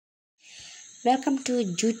Welcome to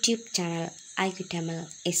YouTube channel IQTamil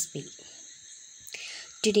SB.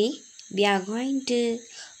 Today we are going to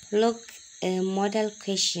look a model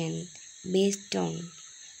question based on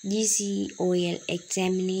G.C.E.O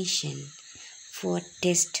examination for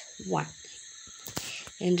Test.1.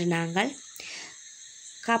 இன்று நாங்கள்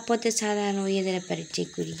காப்போத்து சாதாரண உயர்தர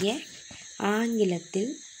பரீட்சைக்குரிய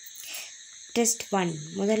ஆங்கிலத்தில் Test.1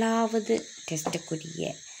 முதலாவது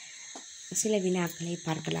டெஸ்ட்டுக்குரிய சில வினாக்களை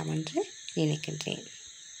பார்க்கலாம் என்று நினைக்கின்றேன்.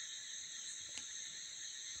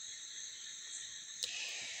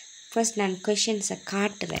 First நான் questions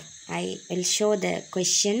காட்டுறேன். I will show the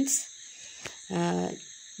questions.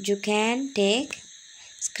 You can take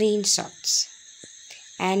screenshots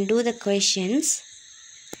and do the questions.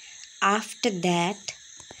 After that,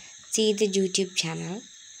 see the YouTube channel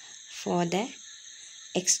for the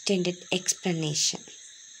extended explanation.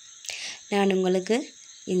 நான் உங்களுக்கு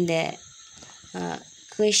இந்த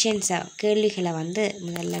கேள்விகளை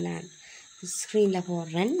முதல்ல நான் ஸ்க்ரீனில்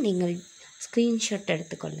போடுறேன். நீங்கள் ஸ்க்ரீன்ஷாட்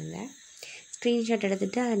எடுத்துக்கொள்ளுங்க. ஸ்க்ரீன்ஷாட்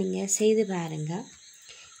எடுத்துகிட்டு அதை நீங்கள் செய்து பாருங்கள்.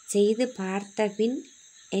 செய்து பார்த்த பின்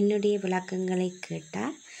என்னுடைய விளக்கங்களை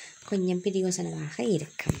கேட்டால் கொஞ்சம் பிரயோசனமாக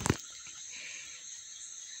இருக்கும்.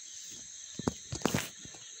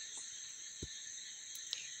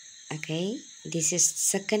 Okay, this is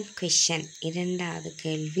second question. இரண்டாவது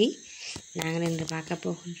கேள்வி. நாங்கள் இன்று பார்க்க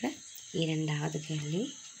போகின்ற இரண்டாவது கேள்வி.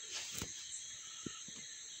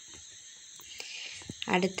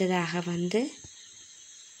 அடுத்ததாக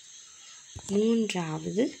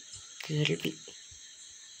மூன்றாவது கேள்வி.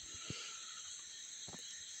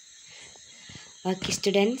 ஓகே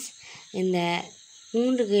ஸ்டூடெண்ட்ஸ், இந்த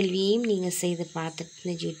மூன்று கேள்வியையும் நீங்கள் செய்து பார்த்துட்டு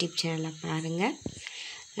இந்த யூடியூப் சேனலில் பாருங்கள்.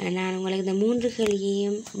 நான் உங்களுக்கு இந்த மூன்று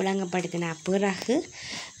கேள்வியையும் விளங்கப்படுத்தின பிறகு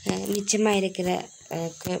மிச்சமாக இருக்கிற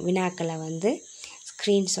வினாக்களை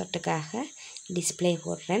ஸ்க்ரீன்ஷாட்டுக்காக டிஸ்பிளே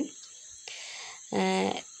போடுறேன்.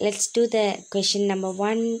 Let's do the question number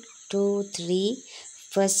 1, 2, 3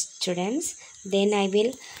 first, students. Then I will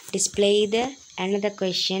display the another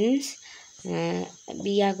questions.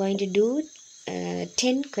 We are going to do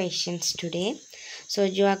 10 questions today. So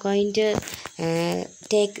you are going to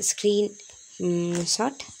take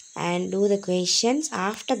screenshot and do the questions.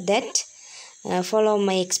 After that, follow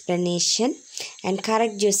my explanation and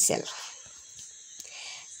correct yourself.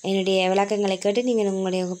 என்னுடைய விளக்கங்களை கேட்டு நீங்கள்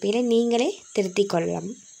உங்களுடைய வகுப்பில் நீங்களே திருத்திக் கொள்ளலாம்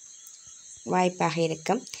வாய்ப்பாக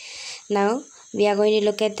இருக்கும். Now we are going to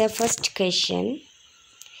look at the first question.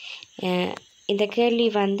 இந்த கேள்வி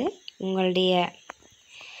உங்களுடைய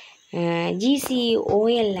G.C.E.O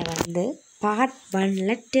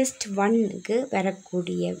Part.1 Test.1க்கு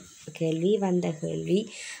வரக்கூடிய கேள்வி கேள்வி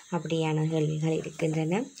அப்படியான கேள்விகள்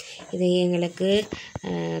இருக்கின்றன. இதை எங்களுக்கு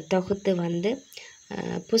தொகுத்து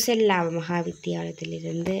புசல்லா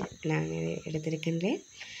மகாவித்தியாலயத்திலிருந்து நான் எடுத்திருக்கின்றேன்.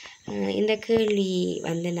 இந்த கேள்வி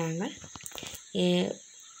நாங்கள்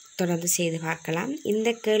தொடர்ந்து செய்து பார்க்கலாம். இந்த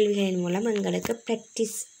கேள்விகளின் மூலம் எங்களுக்கு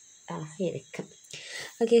ப்ராக்டிஸ் ஆக இருக்கும்.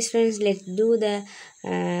 Okay students, let's do the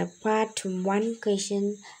Part.1 question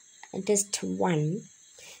Test.1.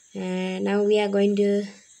 Now we are going to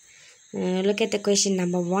look at the question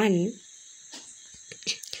number 1.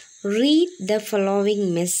 Read the following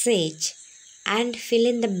message and fill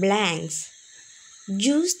in the blanks.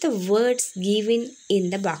 Use the words given in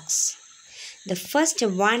the box. The first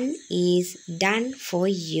one is done for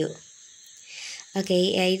you. Okay,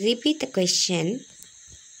 I repeat the question.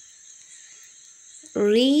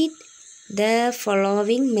 Read the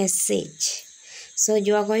following message. So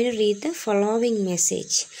you are going to read the following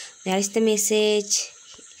message. Where is the message?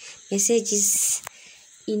 Message is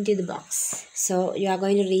into the box. So you are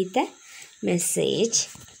going to read the message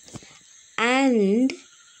and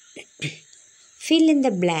fill in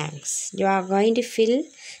the blanks. You are going to fill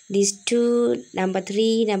these two, number 3,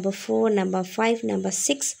 number 4, number 5, number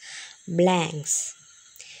 6 blanks.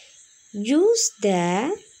 Use the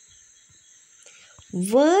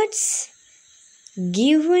words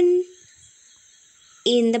given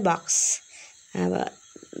in the box.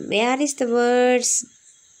 Where is the words?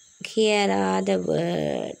 Here are the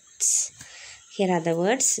words. Here are the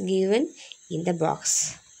words given in the box.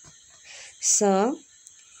 So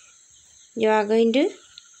you are going to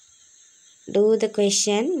do the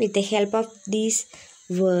question with the help of these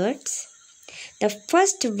words. The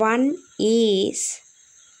first one is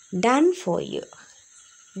done for you.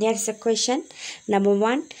 There's a question number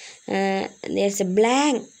 1. There's a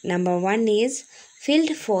blank. Number 1 is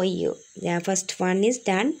filled for you. The first one is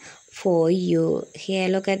done for you. Here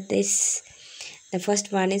look at this. The first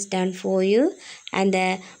one is done for you, and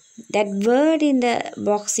that word in the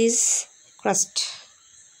box is crust.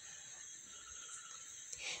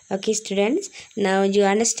 Okay, students, now you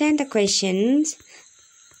understand the questions.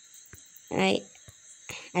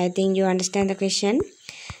 I think you understand the question.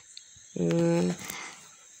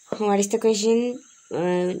 What is the question?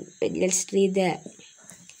 Let's read the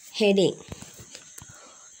heading.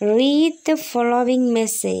 Read the following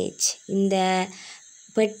message. இந்த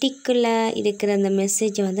particular இருக்கிற அந்த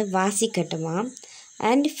மெசேஜை வந்து வாசிக்கட்டுமா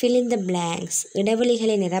and fill in the blanks.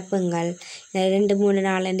 இடைவெளிகளை நிரப்புங்கள். 2 3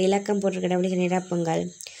 4 இலக்கம் போட்டிருக்க இடைவெளிகளை நிரப்புங்கள்.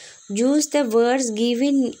 Use the words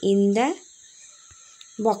given in the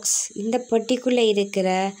box. இந்த பர்டிகுலர் இருக்கிற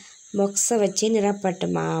பாக்ஸை வச்சு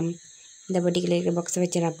நிரப்பட்டுமா, இந்த பர்டிகுலர் இருக்கிற பாக்ஸை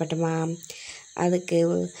வச்சு நிரப்பட்டுமா. அதுக்கு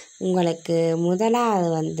உங்களுக்கு முதலாவது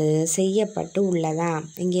வந்து செய்யப்பட்டு உள்ளதா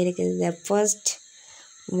இங்கே இருக்குது. The first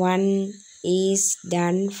one is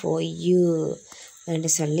done for you என்று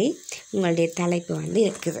சொல்லி உங்களுடைய தலைப்பு வந்து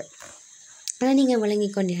இருக்குது. ஆனால் நீங்கள் விளங்கி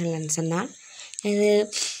கொண்டீர்கள்னு சொன்னால் இது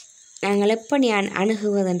நாங்கள் எப்படி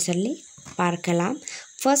அணுகுவதுன்னு சொல்லி பார்க்கலாம்.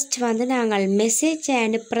 ஃபர்ஸ்ட் வந்து நாங்கள் மெசேஜை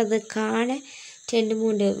அனுப்புறதுக்கான 2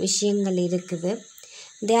 3 விஷயங்கள் இருக்குது.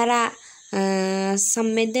 There are some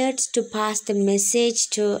methods to pass the message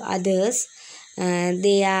to others.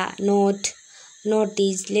 They are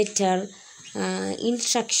notice, letter,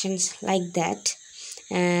 instructions like that.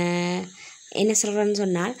 என்ன சொல்கிறேன்னு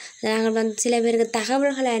சொன்னால் நாங்கள் வந்து சில பேருக்கு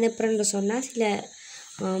தகவல்களை அனுப்புகிறோன்னு சொன்னால் சில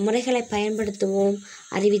முறைகளை பயன்படுத்துவோம்.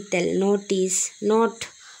 அறிவித்தல், நோட்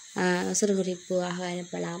சிறுகுறிப்பாக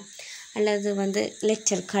அனுப்பலாம், அல்லது வந்து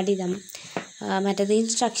லெட்டர் கடிதம், மற்றது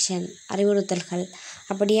இன்ஸ்ட்ரக்ஷன் அறிவுறுத்தல்கள்.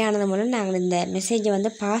 அப்படியானது மூலம் நாங்கள் இந்த மெசேஜை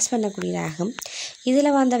வந்து பாஸ் பண்ணக்கூடியதாகும்.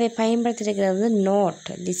 இதில் வந்து அவை பயன்படுத்திருக்கிறது வந்து நோட்.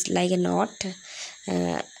 திஸ் லைக் எ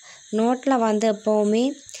நோட்டில் வந்து எப்போவுமே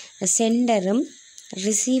சென்டரும்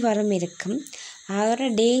ரிசீவரும் இருக்கும், அதோட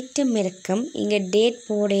டேட்டும் இருக்கும். இங்கே டேட்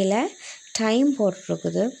போடையில் டைம்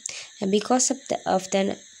போட்டிருக்குது. Because of the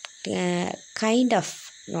kind of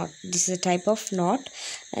note, this is type of note.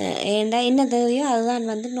 ஏண்டா என்ன தேவையோ அதுதான்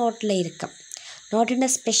வந்து நோட்டில் இருக்கும்.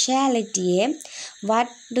 நோட்டின் ஸ்பெஷாலிட்டியே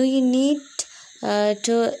what to you need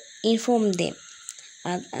to inform them,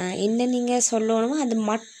 என்ன நீங்கள் சொல்லணுமோ அது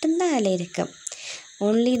மட்டும்தான் அதில் இருக்கும்.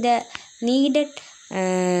 only the needed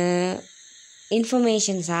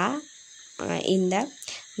informations are in the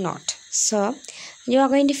note. So you are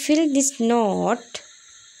going to fill this note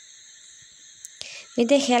with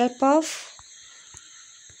the help of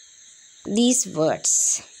these words.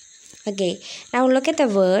 Okay, now look at the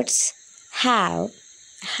words.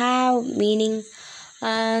 Have meaning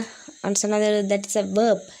that is a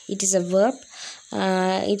verb. It is a verb.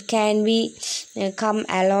 It can be come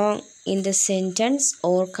along in the sentence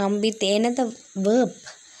or come with another verb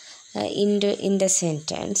in the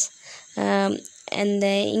sentence. அந்த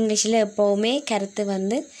இங்கிலீஷில் எப்போவுமே கருத்து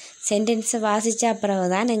வந்து சென்டென்ஸை வாசித்த பிறகு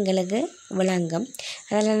தான் எங்களுக்கு விளங்கும்.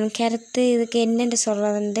 அதில் கருத்து இதுக்கு என்னென்று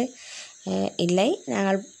சொல்கிறதுன்ட்டு இல்லை,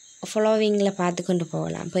 நாங்கள் ஃபாலோவிங்கில் பார்த்து கொண்டு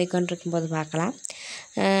போய்கொண்டிருக்கும்போது பார்க்கலாம்.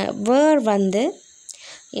 வேர்ட் வந்து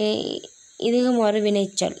இதுவும் ஒரு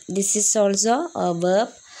வினைச்சொல். This is also a verb.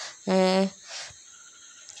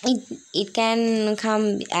 It can come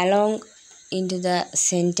along into the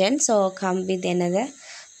sentence or come with another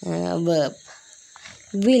verb.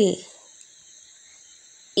 Will,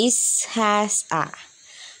 is, has, are.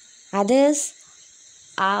 Others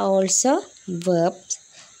are also verbs.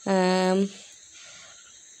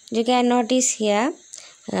 You can notice here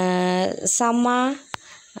some are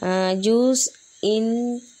used in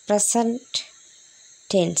present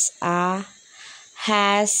tense. Are,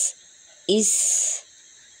 has, is,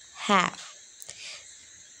 have.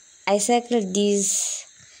 I circled these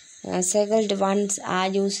circled ones are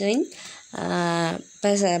used in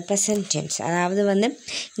present tense. அதாவது வந்து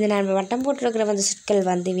இந்த நான் வட்டம் போட்டிருக்கிற வந்து சொற்கள்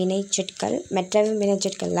வந்து வினை சொற்கள், மற்றவை வினை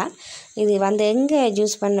சொற்கள் தான். இது வந்து எங்கே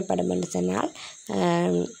யூஸ் பண்ணப்படும் என்று சொன்னால்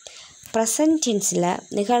ப்ரெசன்ட் டென்ஸில்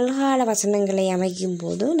நிகழ்கால வசனங்களை அமைக்கும்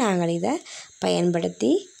போது நாங்கள் இதை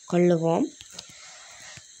பயன்படுத்தி கொள்ளுவோம்.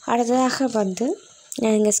 அடுத்ததாக வந்து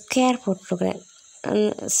நான் இங்கே ஸ்கொயர் போட்டிருக்கிறேன்,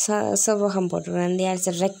 செவ்வகம் போட்டிருக்கிறேன். There is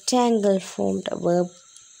a rectangle formed verb.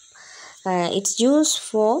 It's used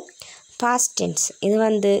for past tense. இது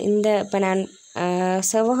வந்து இந்த இப்போ நான்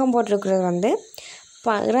செவ்வகம் போட்டிருக்கிறது வந்து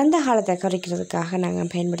இறந்த காலத்தை குறிக்கிறதுக்காக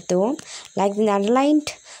நாங்கள் பயன்படுத்துவோம். லைக் இந்த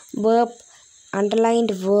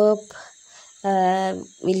underlined verb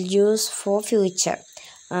will use for future.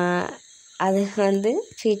 அது வந்து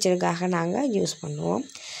ஃபியூச்சருக்காக நாங்கள் யூஸ் பண்ணுவோம்.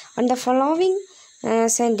 On the following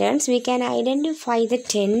sentence we can identify the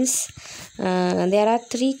tense. There are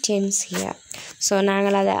 3 tense here. So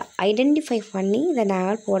நாங்கள் அதை ஐடென்டிஃபை பண்ணி இதை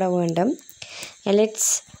நாங்கள் போட வேண்டும்.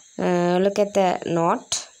 Let's look at the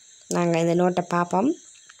note. நாங்கள் இந்த நோட்டை பார்ப்போம்.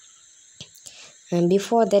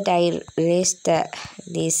 before that I erased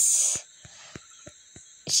these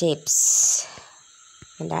shapes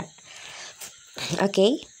and that.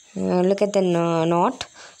 Okay, look at the note.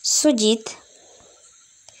 Sujit,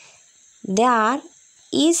 there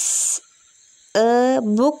is a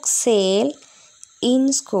book sale in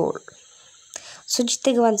school.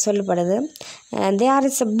 சுஜித்துக்கு வந்து சொல்லப்படுது there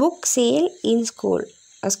is a book sale in school.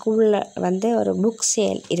 ஸ்கூலில் வந்து ஒரு book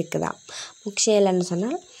sale இருக்குதாம். Book சேல்னு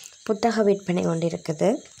சொன்னால் புத்தக விற்பனை கொண்டு இருக்குது.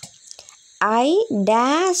 I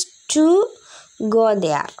dash to go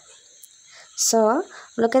there. So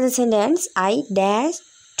look at the sentence. I dash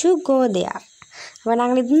to go there. அப்போ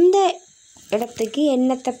நாங்கள் இந்த இடத்துக்கு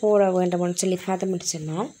என்னத்தை போட வேண்டும்னு சொல்லி பார்த்தோம்னு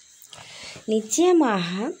சொன்னால் நிச்சயமாக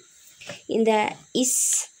இந்த இஸ்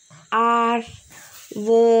ஆர்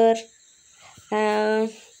வேர்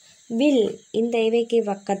வில் இந்த இவைக்கு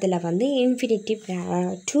பக்கத்தில் வந்து இன்ஃபினிட்டிவ்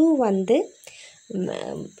டு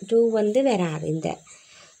வந்து வராது. இந்த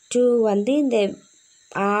டு வந்து இந்த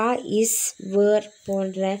ஆ இஸ் வேர்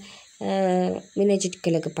போன்ற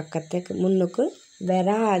வினைச்சொற்களுக்கு பக்கத்துக்கு முன்னுக்கு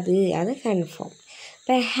வராது. அது கன்ஃபார்ம்.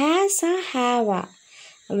 இப்போ ஹேஸா ஹேவா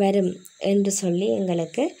வரும் என்று சொல்லி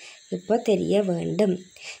எங்களுக்கு இப்போ தெரிய வேண்டும்.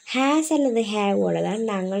 ஹேஸ் அல்லது ஹேவோட தான்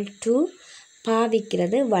நாங்கள் டு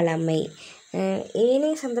பாவிக்கிறது வழமை.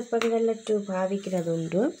 ஏனைய சந்தர்ப்பங்களில் டு பாவிக்கிறது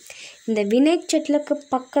உண்டு. இந்த வினைச்சொற்களுக்கு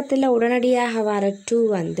பக்கத்தில் உடனடியாக வர டு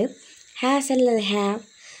வந்து ஹேஸ் அல்லது ஹேவ்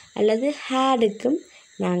அல்லது ஹேடுக்கும்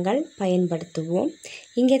நாங்கள் பயன்படுத்துவோம்.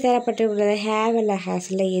 இங்கே தரப்பட்டுள்ளது ஹேவ் அல்ல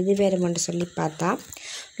ஹேஸில் எது வேறும் என்று சொல்லி பார்த்தா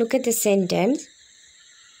look at the sentence.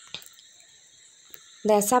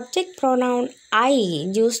 The subject pronoun I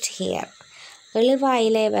used here.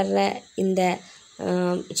 எழுவாயிலே வர்ற இந்த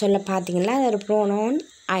சொல்ல பார்த்தீங்கன்னா அது ஒரு ப்ரோனவுன்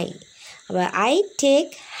ஐ. அப்போ ஐ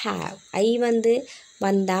டேக் ஹேவ். ஐ வந்து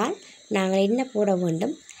வந்தால் நாங்கள் என்ன போட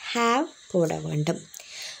வேண்டும்? ஹேவ் போட வேண்டும்.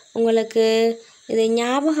 உங்களுக்கு இதை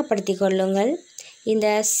ஞாபகப்படுத்தி கொள்ளுங்கள். இந்த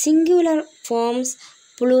சிங்குலர் ஃபார்ம்ஸ்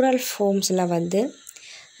ப்ளூரல் ஃபார்ம்ஸில் வந்து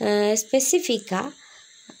ஸ்பெசிஃபிக்காக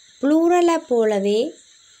ப்ளூரலை போலவே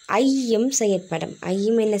ஐயும் செயற்படும்.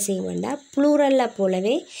 ஐயும் என்ன செய்ய வேண்டாம்? ப்ளூரலை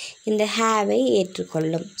போலவே இந்த ஹேவை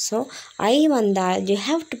ஏற்றுக்கொள்ளும். ஸோ ஐ வந்தால் you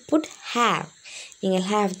have to put have. நீங்கள்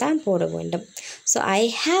ஹேவ் தான் போட வேண்டும். So I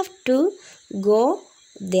have to go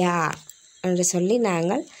தேர் என்று சொல்லி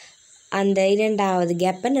நாங்கள் அந்த இரண்டாவது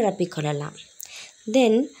கேப்பை நிரப்பிக்கொள்ளலாம்.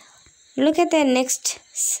 தென் look at the next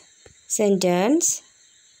sentence.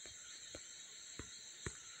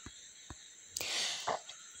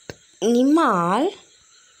 Nimal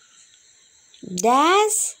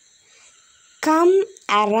dash come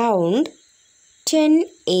around 10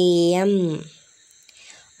 a.m.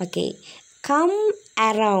 Okay, come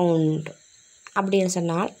around அப்படின்னு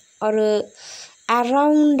சொன்னால் ஒரு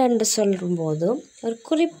அரவுண்ட் என்று சொல்லும்போது ஒரு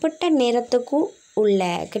குறிப்பிட்ட நேரத்துக்கு உள்ள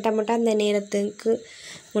கிட்டத்தட்ட அந்த நேரத்துக்கு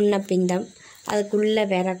முன்ன பிந்தம் அதுக்குள்ளே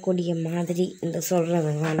வரக்கூடிய மாதிரி என்று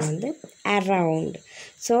சொல்கிறது தான் வந்து அரவுண்ட்.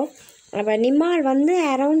 ஸோ அப்போ நிமால் வந்து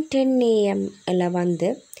அரவுண்ட் 10 AM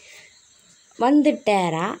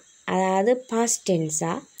வந்துட்டாரா, அதாவது பாஸ்ட்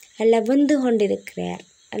டென்ஸா, அல்ல வந்து கொண்டிருக்கிறார்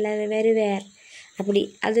அல்லது வருவார் அப்படி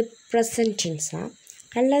அது ப்ரெசன்ட் டென்ஸா,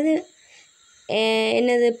 அல்லது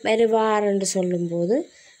என்னது வருவார் என்று சொல்லும்போது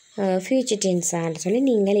ஃப்யூச்சர் டென்ஸான்னு சொல்லி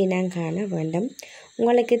நீங்கள் இனம் காண வேண்டும்.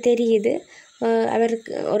 உங்களுக்கு தெரியுது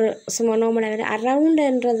அவருக்கு ஒரு சும்மா நோமலாக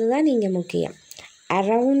அரவுண்டுன்றது தான் நீங்கள் முக்கியம்.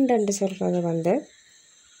 அரவுண்ட் என்று சொல்கிறது வந்து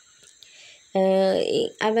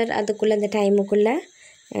அவர் அதுக்குள்ளே அந்த டைமுக்குள்ளே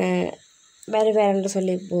வருவார்ன்னு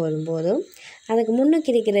சொல்லி போகும்போதும் அதுக்கு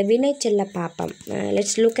முன்னுக்கு இருக்கிற வினைச்சொல்ல பார்ப்போம்.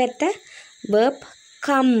 Let's look at the verb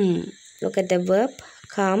come. Look at the verb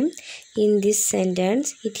come in this sentence.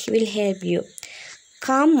 It will help you.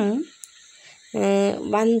 Come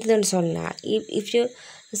vandun sonna, if you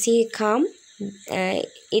see come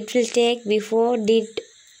it will take before did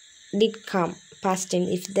come past tense.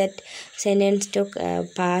 If that sentence took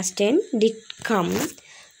past tense did come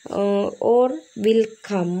or will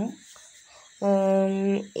come,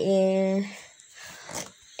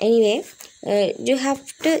 anyway you have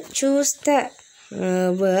to choose the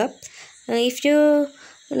verb. If you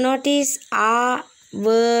notice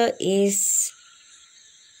were is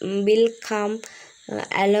will come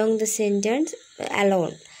along the sentence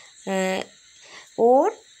alone or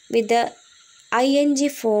with the ing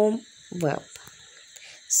form verb.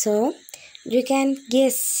 So you can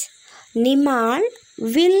guess Nimal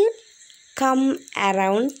will come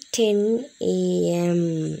around 10 AM.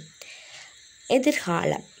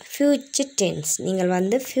 எதிர்காலம் future tense. நீங்கள்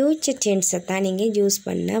வந்து future டென்ஸை தான் நீங்கள் use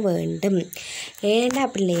பண்ண வேண்டும். ஏன்னா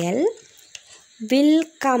பிள்ளைகள் will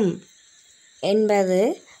come என்பது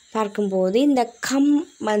பார்க்கும்போது இந்த கம்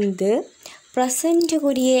வந்து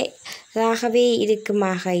ப்ரெசண்ட்டுக்குரிய ஆகவே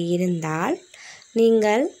இருக்குமாக இருந்தால்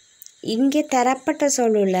நீங்கள் இங்கே தரப்பட்ட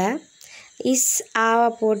சொல்லுல இஸ் ஆவா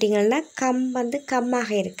போட்டிங்கன்னா கம் வந்து கம்மாக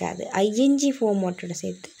இருக்காது. ஐஎன்ஜி ஃபார்மோட்டோட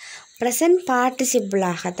சேர்த்து ப்ரெசன்ட்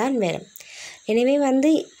பார்ட்டிசிபிளாக தான் வரும். எனவே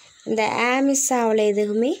வந்து இந்த ஆமிஸ் ஆவில்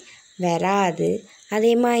எதுவுமே வராது.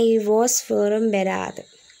 அதே மாதிரி வாஸ் வரும் வராது.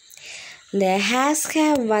 இந்த ஹேஸ்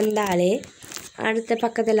ஹேவ் வந்தாலே அடுத்த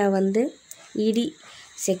பக்கத்தில் வந்து இடி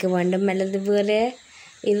சேர்க்க வேண்டும் அல்லது வேறு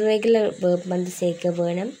irregular verb வந்து சேர்க்க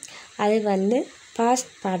வேணும். அது வந்து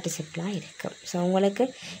பாஸ்ட் பார்ட்டிசிபிளாக இருக்கும். ஸோ உங்களுக்கு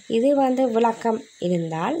இது வந்து விளக்கம்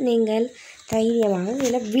இருந்தால் நீங்கள் தைரியமாக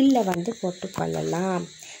இதில் வில்லை வந்து போட்டுக்கொள்ளலாம்.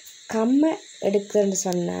 கம்மை எடுக்குன்னு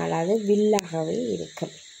சொன்னால் அது வில்லாகவே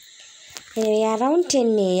இருக்கும். எனவே around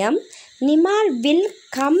 10 AM Nimal will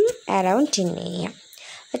come around 10 AM.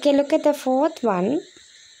 Okay, look at the fourth one.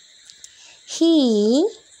 He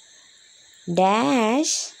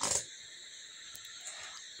dash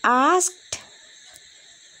asked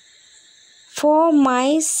for my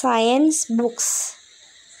science books.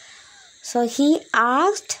 So he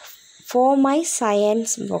asked for my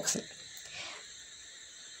science books.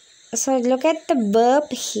 So look at the verb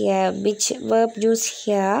here. Which verb used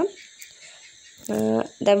here?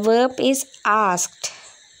 The verb is asked.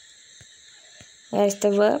 Where's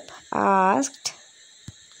the verb? Asked.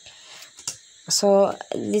 So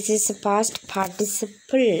this is a past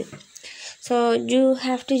participle. So you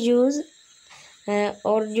have to use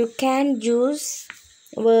or you can use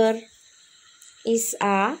where is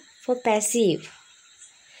are for passive,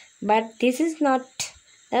 but this is not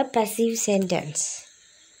a passive sentence.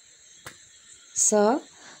 So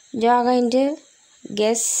you are going to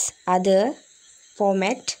guess other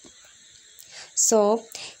format. So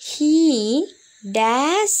he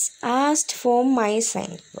dash asked for my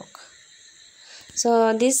science book. So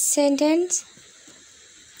this sentence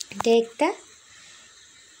take the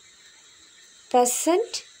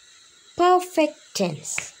present perfect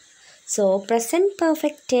tense. So present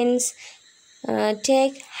perfect tense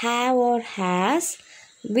take have or has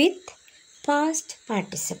with past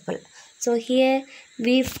participle. So here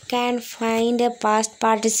we can find a past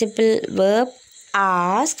participle verb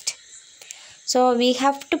asked. So we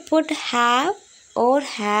have to put have or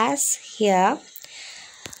has here.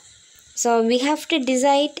 So we have to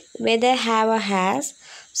decide whether have or has.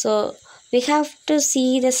 So we have to see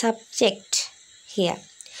the subject here.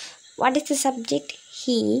 What is the subject?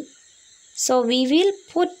 He. So we will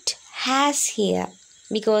put has here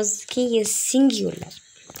because he is singular.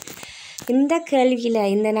 இந்த கேள்வியில்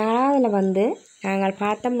இந்த நாளாவில் வந்து நாங்கள்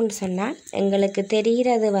பார்த்தோம்னு சொன்னால் எங்களுக்கு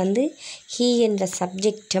தெரிகிறது வந்து he என்ற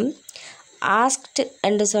சப்ஜெக்டும் ஆஸ்க்டு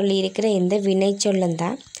என்று சொல்லி இருக்கிற இந்த வினைச்சொல்லும்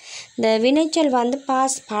தான். இந்த வினைச்சொல் வந்து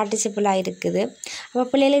பாஸ்ட் பார்ட்டிசிபிளாக இருக்குது. அப்போ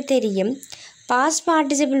பிள்ளைகளுக்கு தெரியும் பாஸ்ட்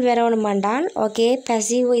பார்ட்டிசிபிள் வரணுமென்றால் ஓகே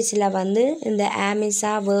பசிவ் வாய்ஸில் வந்து இந்த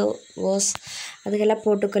ஆமிஸா வோஸ் அதுக்கெல்லாம்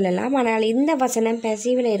போட்டுக்கொள்ளலாம். ஆனால் இந்த வசனம்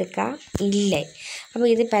பசிவில் இருக்கா? இல்லை. அப்போ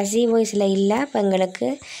இது பசிவ் வாய்ஸில் இல்லை. அப்போ எங்களுக்கு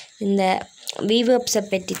இந்த விவேர்ப்ஸை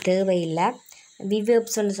பற்றி தேவையில்லை.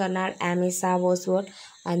 விவேர்ப்ஸ்ன்னு சொன்னால் ஆமிஸா வோஸ் வோட்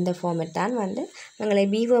அந்த ஃபார்மெட் தான் வந்து எங்களை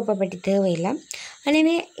விவேர்ப்பை பற்றி தேவையில்லை.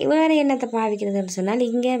 எனவே வேறு என்னத்தை பாவிக்கிறதுன்னு சொன்னால்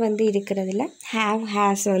இங்கே வந்து இருக்கிறதுல ஹேவ்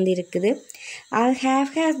ஹேஸ் வந்து இருக்குது. அது ஹேவ்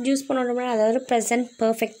ஹேஸ் யூஸ் பண்ணணும்னா அதாவது ப்ரெசன்ட்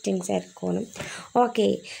பர்ஃபெக்ட் திங்ஸாக இருக்கணும். ஓகே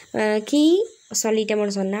கீ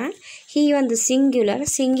சொல்லிட்டோம்னு சொன்னால் ஹீ வந்து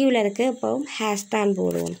சிங்குலருக்கு எப்போவும் ஹேஸ் தான்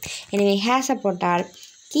போடுவோம். எனவே ஹேஸை போட்டால்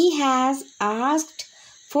he has asked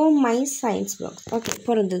for my science box. Okay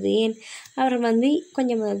பொருந்தது. ஏன் அவர் வந்து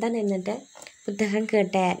கொஞ்சம் முதல் தான் என்னட்ட புத்தகம்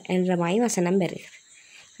கேட்டார் என்ற மாதிரி வசனம் பெறுகிறது.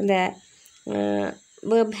 இந்த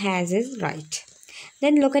verb has is right.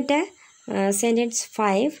 Then look at the sentence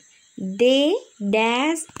 5. They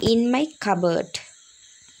dash in my cupboard.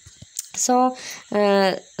 So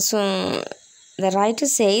the writer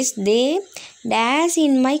says they dash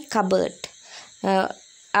in my cupboard.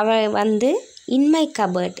 அவர் வந்து in my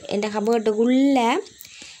cupboard என்ற கபோர்டுக்குள்ளே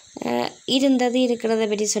இருக்கிறத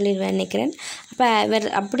பற்றி சொல்லிடுவேன் நினைக்கிறேன். அப்போ அவர்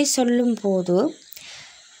அப்படி சொல்லும்போது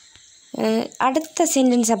அடுத்த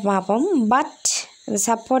சென்டென்ஸை பார்ப்போம். பட்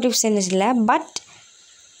சப்போர்ட்டிவ் சென்டென்ஸில் பட்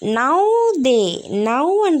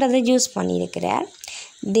நவுன்றதை யூஸ் பண்ணியிருக்கிறார்.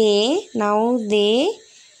 தே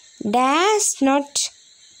டேஷ் நாட்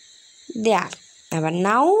தேர். அப்போ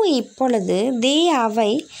நவ் இப்பொழுது தே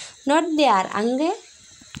அவை நாட் தேர் அங்கே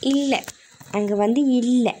இல்லை, அங்கே வந்து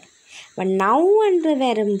இல்லை. இப்போ நவ் என்று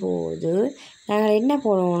வரும்போது நாங்கள் என்ன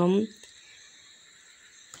போடணும்?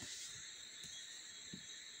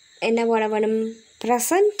 என்ன போட வேணும்?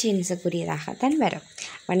 ப்ரெசன்ட் டென்ஸுக்குரியதாகத்தான் வரும்.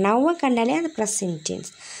 இப்போ நவ்வை கண்டாலே அது ப்ரெசன்ட்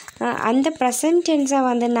டென்ஸ். அந்த ப்ரெசன்ட் டென்ஸை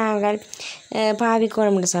வந்து நாங்கள்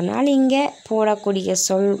பாவிக்கணும்னு சொன்னால் இங்கே போடக்கூடிய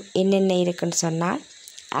சொல் என்னென்ன இருக்குன்னு சொன்னால்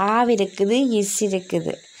ஆவ் இருக்குது இஸ்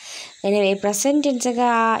இருக்குது எனவே ப்ரெசன்ட் டென்ஸுக்கு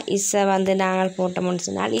இஸ்ஸை வந்து நாங்கள் போட்டோம்னு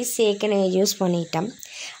சொன்னால் இஸ் ஏற்கனவே யூஸ் பண்ணிட்டோம்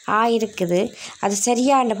இருக்குது அது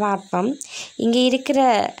சரியான பார்ப்போம் இங்கே இருக்கிற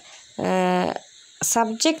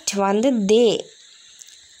சப்ஜெக்ட் வந்து தே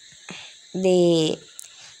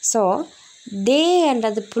ஸோ தே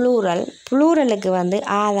என்றது ப்ளூரலுக்கு வந்து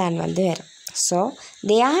ஆதான் வந்து வரும் so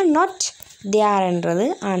they are not they ஆர்ன்றது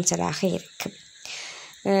ஆன்சராக இருக்குது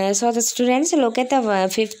so the students look at the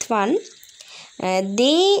fifth one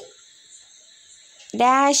they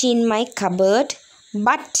dash in my cupboard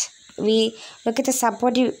but we look at the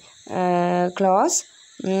supportive clause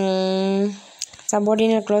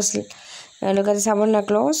subordinate clause look at the subordinate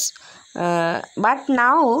clause but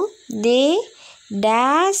now they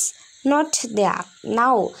dash not there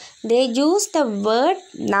now they use the word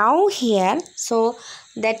now here so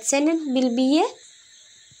that sentence will be a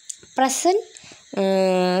present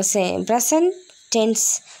present tense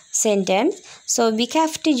sentence so we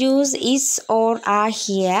have to use is or are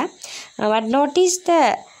here but notice the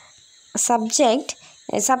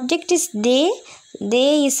subject is they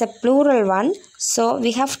is a plural one so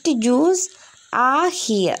we have to use are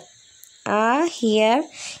here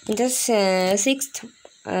in the sixth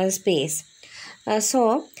space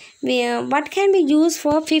so what can be used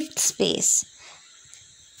for fifth space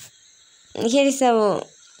here is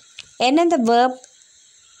another verb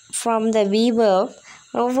from the verb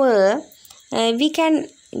we can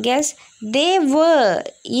guess they were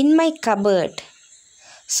in my cupboard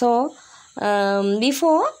so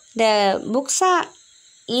before the books are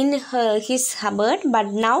in his cupboard but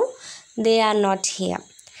now they are not here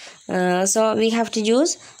so we have to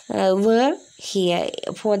use were here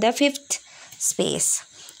for the fifth space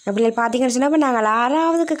அப்படி பார்த்தீங்கன்னு சொன்னால் இப்போ நாங்கள்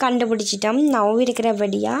ஆறாவதுக்கு கண்டுபிடிச்சிட்டோம் now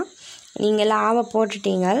இருக்கிறபடியாக நீங்கள் ஆவை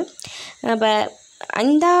போட்டுட்டீங்க அப்போ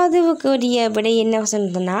ஐந்தாவதுக்குரிய விடை என்ன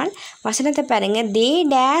சொன்னால் வசனத்தை பாருங்கள் தே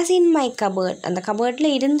டேஸ் இன் மை கபர்ட் அந்த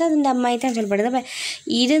கபர்ட்டில் இருந்தது இந்த மாதிரி தான் சொல்லப்படுது அப்போ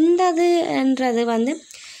இருந்ததுன்றது வந்து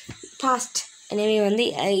பாஸ்ட் எனவே வந்து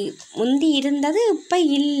முந்தி இருந்தது இப்போ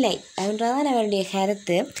இல்லை அப்படின்றதான் அவருடைய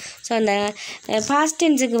கருத்து ஸோ அந்த பாஸ்ட்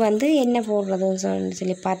டென்ஸுக்கு வந்து என்ன போடுறதுன்னு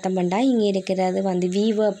சொல்லி பார்த்தோம்னா இங்கே இருக்கிறது வந்து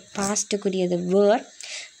வீவர் பாஸ்ட்டுக்குரியது வேர்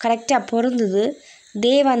கரெக்டாக பொருந்துது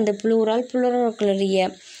தே வந்து ப்ளூரலுக்குரிய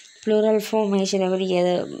ப்ளூரல் ஃபார்மேஷனுக்குரிய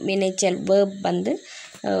வினைச்சல் வேர்ப் வந்து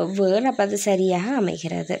வேர் அப்போ அது சரியாக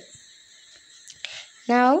அமைகிறது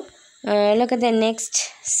Now look at the next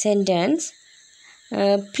sentence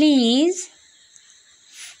please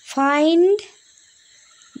find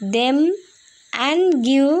them and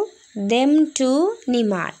give them to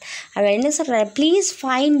Nimal அவள் என்ன சொல்கிற ப்ளீஸ்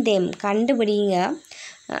ஃபைண்ட் தெம் கண்டுபிடிங்க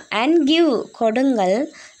அண்ட் கிவ் கொடுங்கள்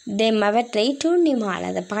தெம் அவற்றை டு நிமால்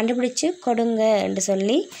அதை கண்டுபிடிச்சி கொடுங்க என்று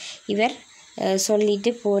சொல்லி இவர்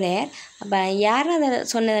சொல்லிட்டு போகிறார் அப்போ யார் அதை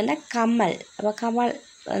சொன்னதுன்னா கமல் அப்போ கமல்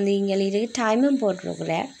வந்து இங்கே இதுக்கு டைமும்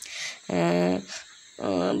போட்டிருக்கிறார்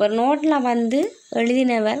இப்போ நோட்டில் வந்து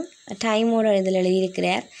எழுதினவர் டைமோட இதில்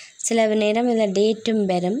எழுதியிருக்கிறார் சில நேரம் இதில் டேட்டும்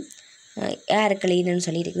பெறும் யாருக்கு எழுதுன்னு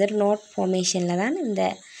சொல்லியிருக்குது நோட் ஃபார்மேஷனில் தான் இந்த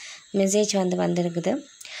மெசேஜ் வந்து வந்திருக்குது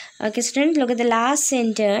okay student look at the last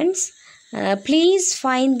sentence please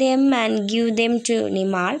find them and give them to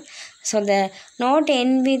Nimal so the note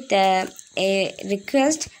end with a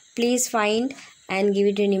request please find and give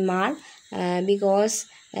it to Nimal because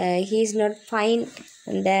he is not find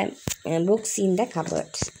the books in the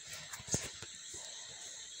cupboard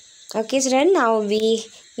okay student now we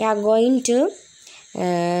are going to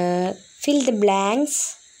fill the blanks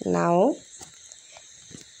now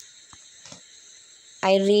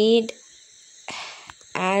I read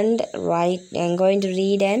and write. I'm going to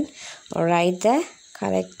read and write the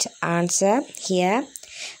correct answer here.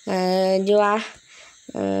 You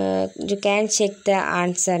can check the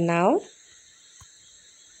answer now.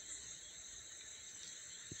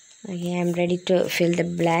 Okay, I'm ready to fill the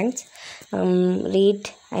blanks. Read.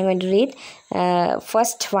 I'm going to read.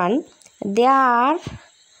 First one. There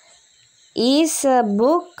is a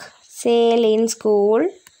book sale in school.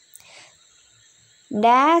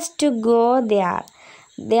 Dash to go there.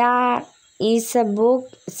 There is a book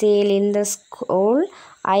sale in the school.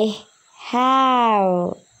 I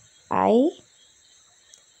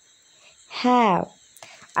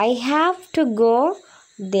have to go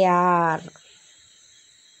there.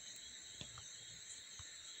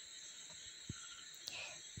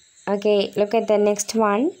 Okay, look at the next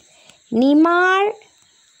one. Nimal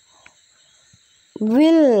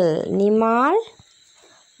will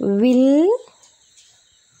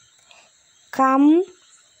come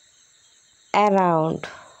around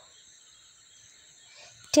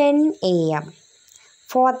 10 a.m.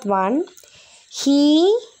 Fourth one,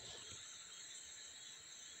 he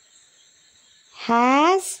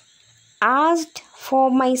has asked for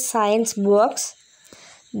my science books.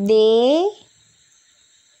 They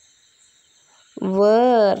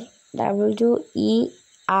were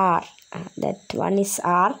W-E-R, that one is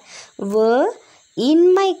R, were in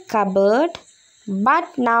my cupboard, but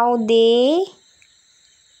now they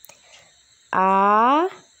are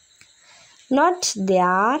not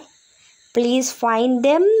there. Please find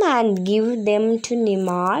them and give them to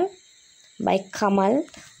Nimal, by Kamal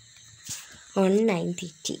on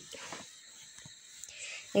 90T.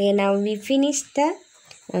 Okay, now we finished the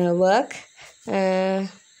work.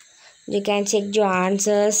 You can check your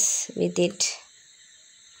answers with it.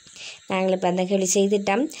 நாங்கள் இப்போ அந்த கேள்வி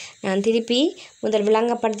செய்துட்டோம். நான் திருப்பி முதல்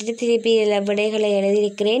விளங்கப்படுத்திட்டு திருப்பி இதில் விடைகளை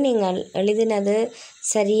எழுதியிருக்கிறேன். நீங்கள் எழுதினது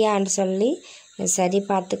சரியான்னு சொல்லி சரி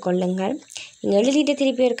பார்த்து கொள்ளுங்கள். நீங்கள் எழுதிட்டு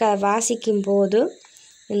திருப்பி இருக்க வாசிக்கும் போது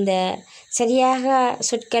இந்த சரியாக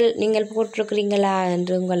சொற்கள் நீங்கள் போட்டிருக்கிறீங்களா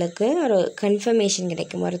என்று உங்களுக்கு ஒரு கன்ஃபர்மேஷன்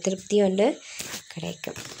கிடைக்கும், ஒரு திருப்தி ஒன்று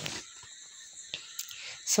கிடைக்கும்.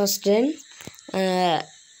 So students,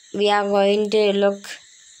 we are going to look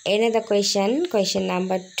another question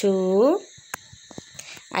number 2.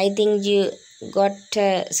 I think you got a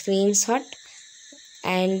screenshot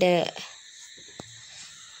and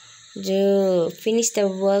you finished the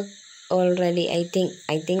work already. I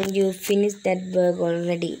think you finished that work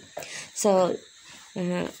already. So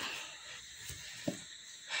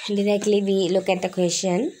directly we look at the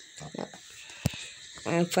question.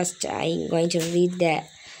 First I'm going to read the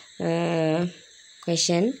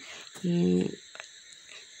question.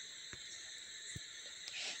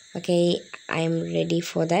 Okay, I'm ready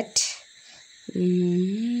for that.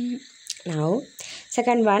 Now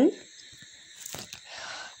second one,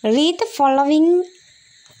 read the following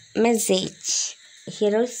message.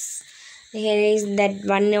 Here is that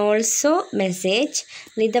one also message.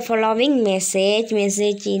 Read the following message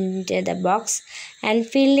into the box and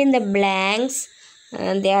fill in the blanks.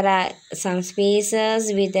 There are some spaces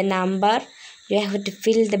with a number. You have to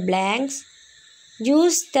fill the blanks.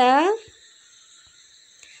 Use the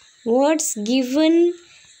words given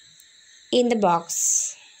in the box.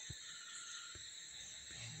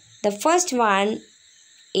 The first one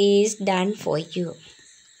is done for you.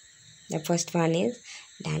 The first one is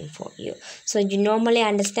done for you. So you normally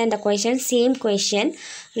understand the question, same question.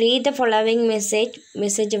 Read the following message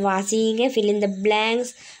வாசிங்க, fill in the blanks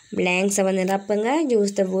வந்து நிரப்புங்க.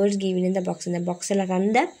 use the words given in the box. இந்த பாக்ஸில்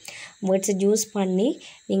அந்த வேர்ட்ஸை use பண்ணி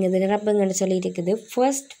நீங்கள் இது நிரப்புங்கன்னு சொல்லிட்டு இருக்குது.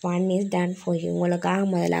 First one is done for you, உங்களுக்காக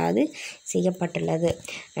முதலாவது செய்யப்பட்டுள்ளது.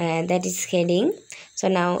 That is heading. So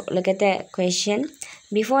now look at the question.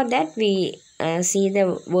 Before that we see the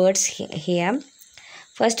words here.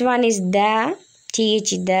 First one is the, th,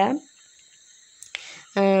 the.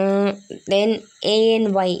 Then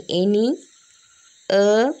any, any, a,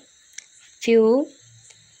 few,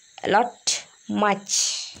 lot, much.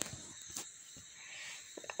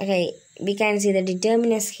 Okay, we can see the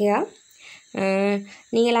determinants here.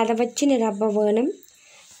 நீங்கள் அதை வச்சு நிரப்ப வேணும்.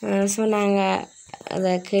 So நாங்கள்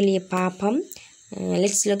அதை கேள்வியை பார்ப்போம்.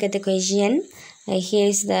 Let's look at the question. Here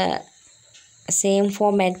is the same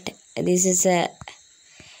format. This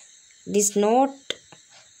note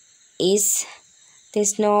is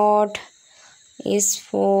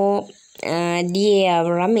for dear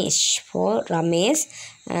Ramesh, for Ramesh,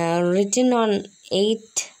 written on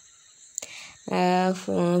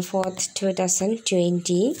 8/4,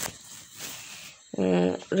 2020,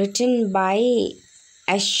 written by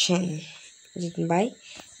Ashen.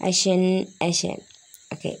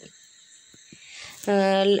 Okay,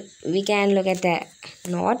 we can look at the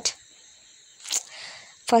note.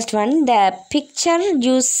 First one, the picture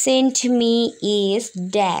you sent me is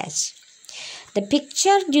dash. The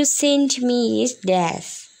picture you sent me is dash.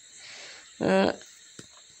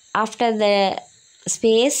 After the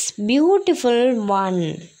space, beautiful one.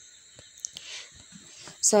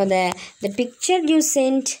 So the picture you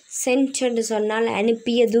sent என்று சொன்னால்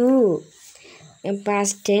அனுப்பியது,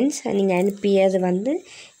 past tense. நீங்கள் அனுப்பியது வந்து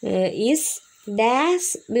is dash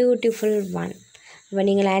beautiful one. இப்போ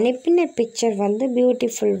நீங்கள் அனுப்பின picture வந்து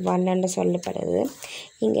பியூட்டிஃபுல் ஒன் என்று சொல்லப்படுது.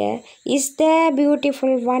 இங்கே இஸ் த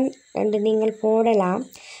பியூட்டிஃபுல் ஒன் என்று நீங்கள் போடலாம்.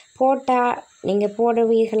 போட்டால் நீங்கள்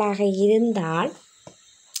போடுவீர்களாக இருந்தால்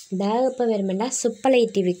த இப்போ வருமெண்டா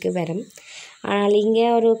சூப்பர்லேட்டிவ்க்கு வரும். ஆனால் இங்கே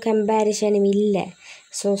ஒரு கம்பேரிசனும் இல்லை.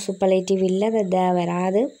 ஸோ சூப்பர்லேட்டிவ் இல்லை, த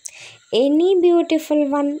வராது. எனி பியூட்டிஃபுல்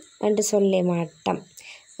ஒன் என்று சொல்ல மாட்டோம்.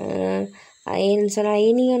 ஏன்னு சொன்னால்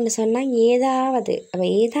இனின்னு சொன்னால் ஏதாவது, அப்போ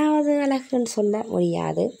ஏதாவது அழகுன்னு சொல்ல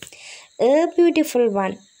முடியாது. பியூட்டிஃபுல்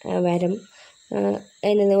ஒன் வரும்.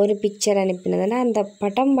 என்னது ஒரு பிக்சர் அனுப்பினதுன்னா அந்த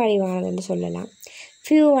படம் வடிவானதுன்னு சொல்லலாம்.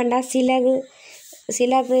 ஃபியூ வண்டா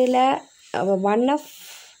சிலதில் one of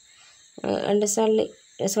என்று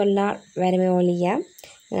சொன்னால் வரமே ஒழிய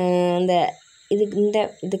இந்த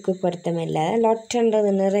இதுக்கு பொருத்தமில்லை.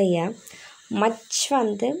 லொட்ன்றது நிறைய, மச்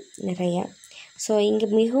வந்து நிறைய. ஸோ இங்கே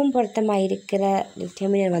மிகவும் பொருத்தமாக இருக்கிற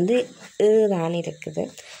டெர்மினல் வந்து தான் இருக்குது.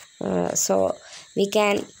 So we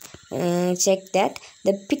can check that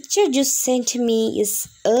the picture you sent me is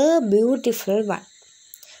a beautiful one.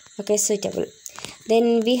 Okay, suitable. Then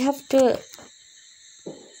we have to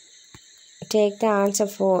take the answer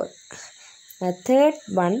for the third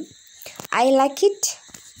one. I like it.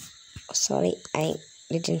 Sorry, I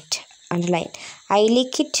didn't underline.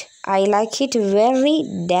 I like it very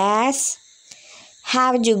dash.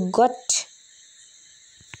 Have you got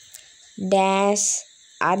dash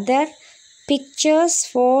other pictures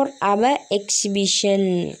for our exhibition?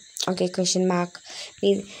 Okay, question mark. We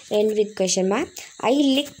end with question mark.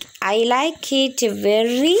 I like it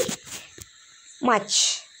very much.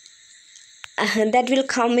 That will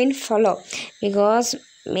come in follow, because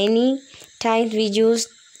many times we use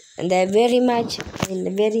the very much and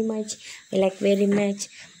the very much. I like very much.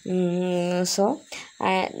 So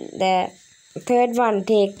the third one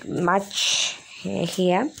take much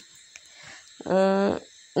here.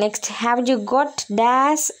 Next, have you got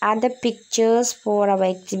dash other pictures for our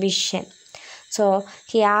exhibition? So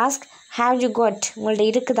he asked, have you got உங்கள்ட்ட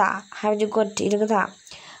இருக்குதா, have you got இருக்குதா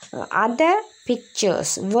other pictures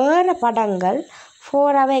வேறு படங்கள் for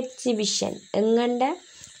our exhibition, எங்கண்ட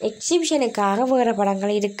எக்ஸிபிஷனுக்காக வேறு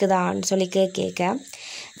படங்கள் இருக்குதான்னு சொல்லி கேட்க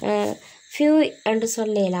ஃபியூ என்று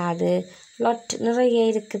சொல்ல இயலாது, லொட்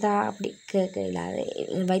நிறைய இருக்குதா அப்படி கேட்க இயலாது,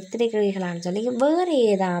 வைத்திருக்கிறீர்களான்னு சொல்லி வேறு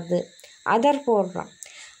ஏதாவது அதர் போடுறோம்.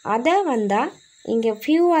 அதர் வந்தால் இங்கே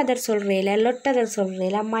ஃபியூ அதர் சொல்கிறீங்கள, லொட் அதர்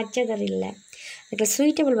சொல்கிறீங்கள, மற்றதர் இல்லை. அதுக்கு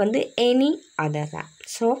சூட்டபிள் வந்து எனி அதர் தான்.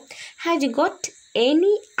 So have you got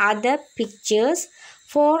any other pictures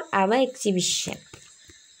for our exhibition.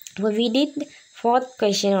 இப்போ we did fourth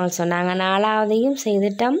question also. நாங்கள் நாலாவதையும்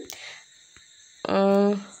செய்துட்டோம்.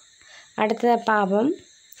 அடுத்ததை பார்ப்போம்.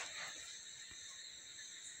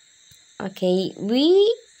 Okay, we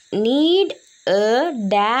need a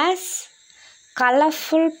dash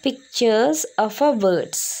colorful pictures of our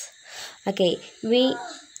words. Okay, we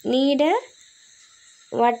need a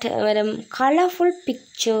what colorful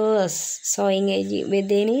pictures. So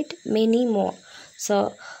they need many more. So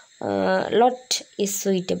lot is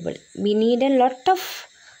suitable. We need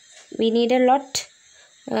a lot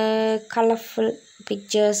colorful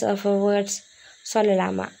pictures of our words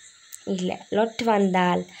சொல்லலாமா? இல்லை, LOT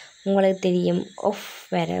வந்தால் உங்களுக்கு தெரியும் of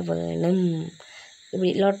வர வேணும். இப்படி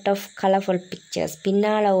lot of colorful pictures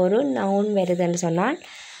பின்னால் ஒரு நவுன் வருதுன்னு சொன்னால்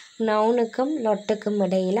நவுனுக்கும் லொட்டுக்கும்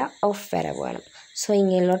இடையில் ஆஃப் வர வேணும். ஸோ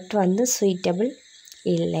இங்கே லொட் வந்து சூட்டபிள்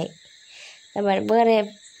இல்லை. வேறு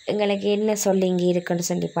எங்களுக்கு என்ன சொல்லி இங்கே இருக்குன்னு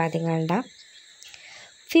சொல்லி பார்த்தீங்கன்னா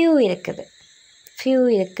ஃபியூ இருக்குது.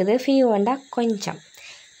 ஃபியூ வந்தால் கொஞ்சம்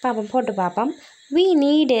பார்ப்போம், போட்டு பார்ப்போம். we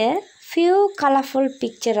need a few colorful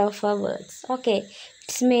picture of our words. Okay,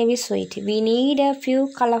 it's maybe sweet. We need a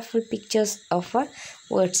few colorful pictures of our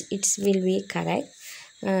words. It will be correct.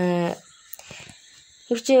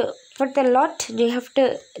 If you put the lot, you have to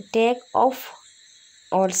take off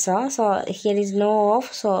also. So here is no off,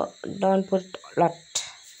 so don't put lot.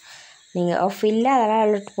 நீங்கள் of இல்லை, அதெல்லாம்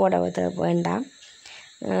lot போட வேண்டாம்.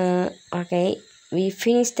 Okay, we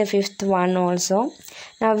finished the fifth one also.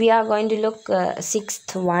 Now we are going to look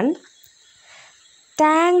sixth one.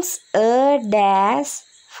 Thanks a dash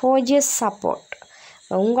for your support.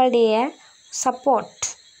 உங்களுடைய support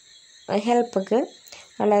ஹெல்ப்புக்கு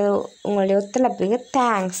அல்லது உங்களுடைய ஒத்துழைப்புக்கு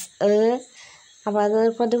thanks. அப்போ அது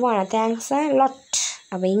பொதுவான தேங்க்ஸை லொட்.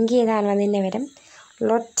 அப்போ இங்கே தான் வந்து என்ன வரும்,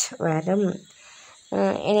 லொட் வரும்.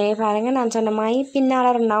 எனவே பாருங்கள், நான் சொன்ன மாதிரி பின்னால்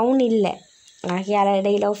ஒரு நவுன் இல்லை, ஆகியால்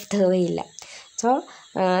இடையில் ஆஃப் தேவையில்லை. So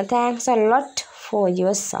thanks a lot for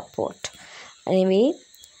your support. Anyway,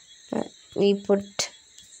 we put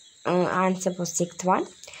answer for sixth one.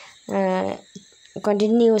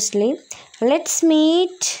 Continuously, let's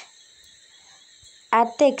meet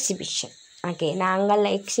at the exhibition. Okay, நாங்கள்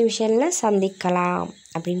எக்ஸிபிஷனில் சந்திக்கலாம்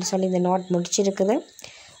அப்படின்னு சொல்லி இந்த note முடிச்சிருக்குது.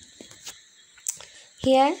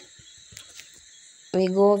 Here we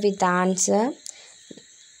go with the answer.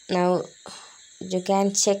 Now you can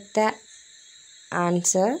check the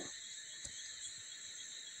answer.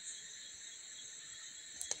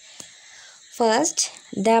 First,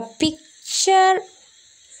 the picture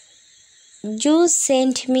you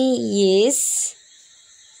sent me is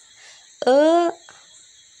a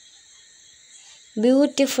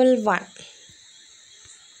beautiful one.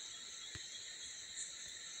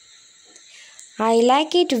 I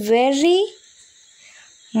like it very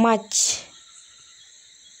much.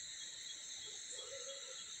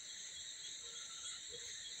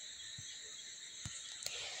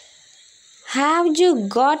 Have you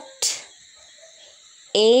got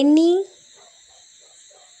any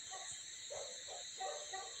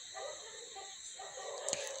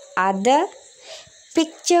other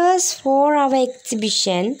pictures for our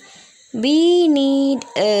exhibition? We need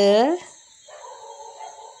a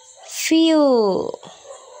few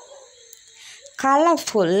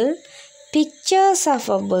colorful pictures of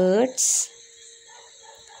our birds.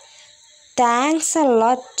 Thanks a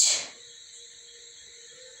lot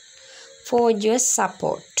for your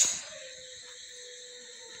support.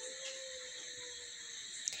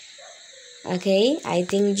 Okay, I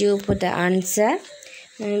think you put the answer.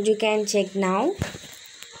 You can check now.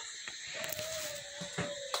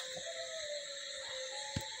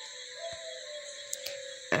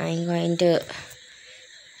 I'm going to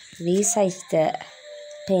resize the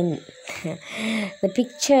pen. The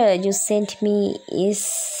picture you sent me is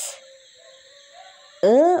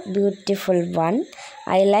a beautiful one.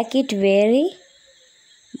 I like it very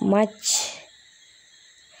much.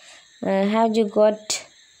 Have you got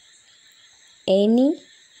any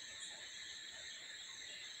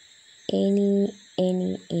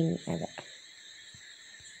other?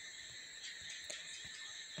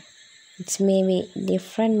 It's maybe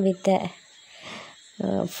different with the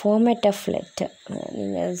format of letter.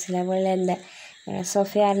 நீங்கள் சில வேளை இந்த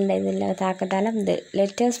software இதில் தாக்கத்தால் இந்த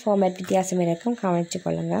letters format வித்தியாசம் இருக்கும், கவனிச்சு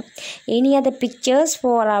கொள்ளுங்க. Any other pictures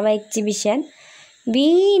for our exhibition? We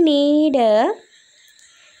need a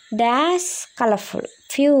dash colorful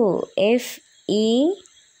few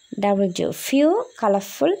few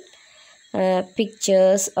colorful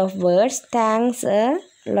pictures of birds. Thanks a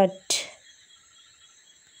lot.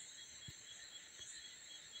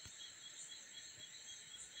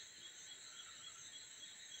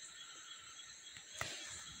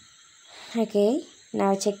 Okay, now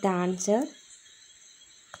check the answer.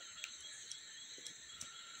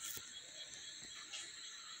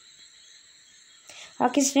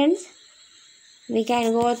 Okay students, we can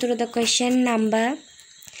go through the question number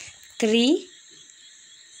 3.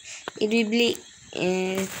 It will be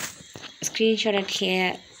screenshotted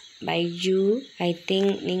here by you. I think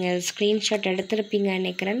நீங்கள் screenshot எடுத்திருப்பீங்கன்னு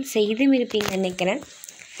நினைக்கிறேன், செய்தும் இருப்பீங்கன்னு நினைக்கிறேன்.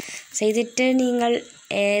 செய்துட்டு நீங்கள்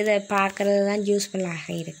இதை பார்க்குறது தான் யூஸ்ஃபுல்லாக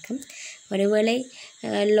இருக்கும். ஒருவேளை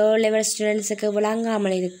லோ லெவல் ஸ்டூடெண்ட்ஸுக்கு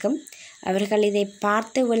விளங்காமல் இருக்கும். அவர்கள் இதை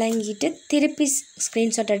பார்த்து விளங்கிட்டு திருப்பி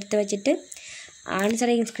ஸ்க்ரீன்ஷாட் எடுத்து வச்சுட்டு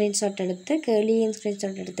ஆன்சரையும் ஸ்க்ரீன்ஷாட் எடுத்து கேள்வியும்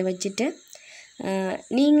ஸ்க்ரீன்ஷாட் எடுத்து வச்சுட்டு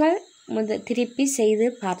நீங்கள் திருப்பி செய்து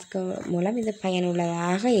பார்க்க மூலம் இது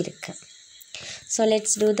பயனுள்ளதாக இருக்கும். So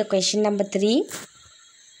let's do the question number 3.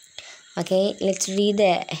 Okay, let's read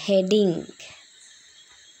the heading.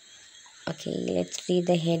 Okay, let's read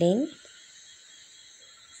the heading.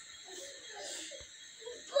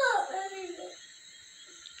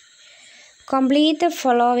 Complete the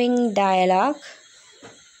following dialogue.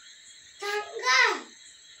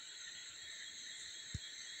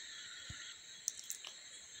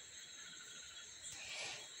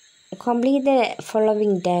 Complete the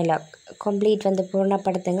following dialogue. Complete வந்து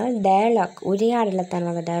பூர்ணப்படுத்துங்கள். Dialogue உரையாடலை தான்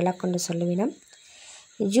அந்த dialogue கொண்டு சொல்லுவினோம்.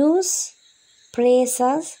 Use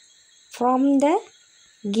phrases from the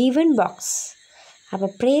given box. அப்போ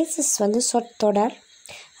phrases வந்து சொற்றொடர்.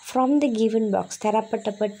 From the given box தரப்பட்ட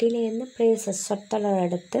பெட்டியிலேருந்து phrases சொற்றொடர்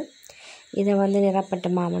எடுத்து இதை வந்து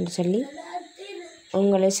நிரப்பட்டுமாமன்னு சொல்லி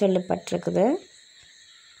உங்களை சொல்லப்பட்டிருக்குது.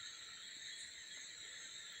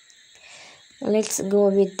 Let's go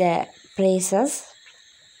with the phrases.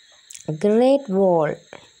 Great Wall.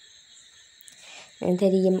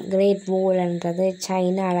 தெரியும், கிரேட் வால்ன்றது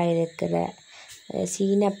சைனாவில் இருக்கிற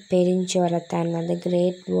சீன பெருஞ்சுவரைத்தான் வந்து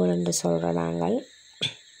கிரேட் வால் என்று சொல்கிறோம் நாங்கள்.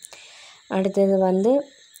 அடுத்தது வந்து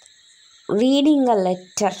ரீடிங் அ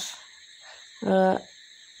லெட்டர்,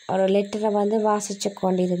 ஒரு லெட்டரை வந்து வாசித்து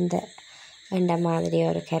கொண்டிருந்த என்ற மாதிரி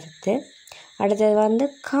ஒரு கருத்து. அடுத்தது வந்து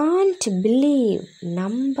காண்ட் பிலீவ்,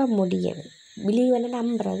 நம்ப முடியவில்லை. பிலீவ் வந்து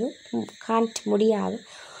நம்புறது, காண்ட் முடியாது,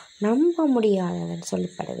 நம்ப முடியாததுன்னு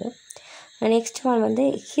சொல்லப்படுது. நெக்ஸ்ட் ஒன் வந்து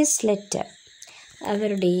ஹிஸ் லெட்டர்,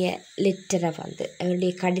 அவருடைய லெட்டரை வந்து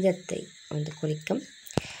அவருடைய கடிதத்தை வந்து குறிக்கும்.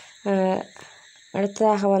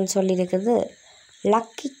 அடுத்ததாக வந்து சொல்லியிருக்குது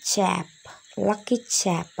லக்கி சேப். லக்கி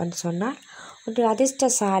சேப்னு சொன்னால் ஒரு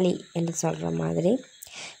அதிர்ஷ்டசாலி என்று சொல்கிற மாதிரி.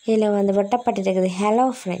 இதில் வந்து வெட்டப்பட்டிருக்குது ஹலோ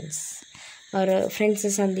ஃப்ரெண்ட்ஸ். ஒரு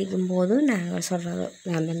ஃப்ரெண்ட்ஸை சந்திக்கும் போது நாங்கள் சொல்கிறது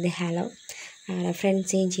நான் வந்து ஹலோ,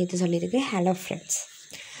 ஃப்ரெண்ட்ஸையும் சேர்த்து சொல்லியிருக்கு hello friends.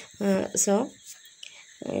 So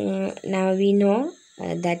now we know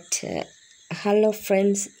that hello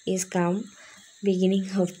friends is come beginning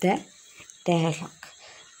of the dialogue.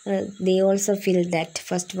 They also feel that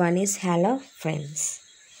first one is hello friends.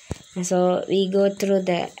 So we go through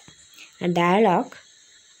the dialogue.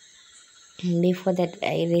 Before that,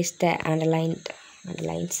 I erased the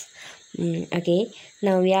underlines. Okay,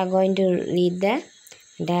 now we are going to read the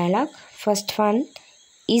dialogue. First one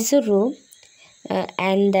is Ru,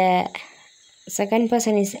 and the second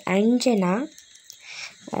person is Anjana.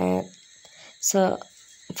 So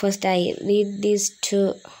first I read these two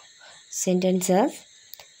sentences.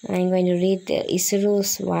 I'm going to read the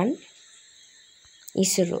Isuru's one.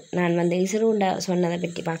 Isuru. நான் வந்து இசுருண்ட சொன்னதை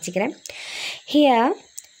பற்றி பார்த்துக்கிறேன். Here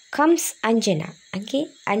comes Anjana. Okay,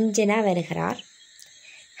 Anjana வருகிறார்.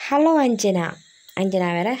 Hello Anjana. Anjana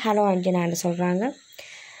வேற hello அஞ்சனான்னு சொல்கிறாங்க.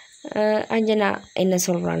 அஞ்சனா என்ன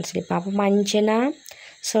சொல்கிறான்னு சொல்லி பார்ப்போம். அஞ்சனா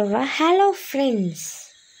சொல்கிறா, ஹலோ ஃப்ரெண்ட்ஸ்,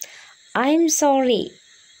 ஐம் சாரி,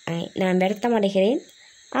 நான் வருத்தம் அடைகிறேன்.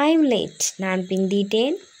 ஐம் லேட், நான்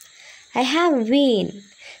பிந்திட்டேன். ஐ ஹாவ் பீன்,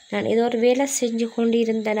 நான் ஏதோ ஒரு வேலை செஞ்சு கொண்டு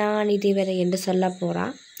இருந்த நான் இதுவரை என்று சொல்ல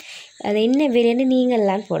போகிறான். அது என்ன வேலைன்னு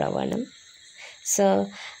நீங்கள்லாம் போட வேணும். So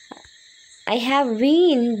I have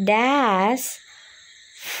been days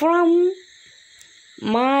from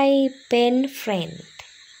my pen friend.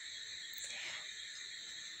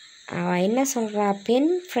 அவள் என்ன சொல்கிறா,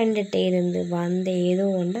 பென் ஃப்ரெண்டுகிட்ட இருந்து வந்து ஏதோ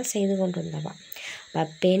ஒன்றை செய்து கொண்டு வந்தவா.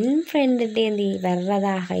 அவள் பென் ஃப்ரெண்டுகிட்டேருந்து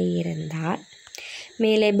வர்றதாக இருந்தால்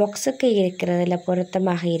மேலே பாக்ஸுக்கு இருக்கிறதுல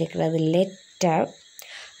பொருத்தமாக இருக்கிறது லெட்டர்.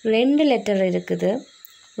 2 லெட்டர் இருக்குது.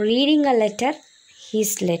 Reading a letter,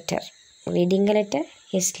 his letter. Reading a letter,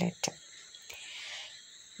 his letter.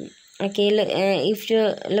 Okay, if you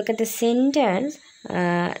look at the sentence,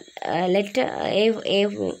 letter a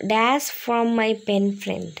dash from my pen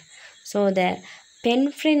friend. So the pen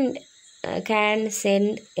friend can send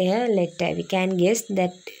a letter. We can guess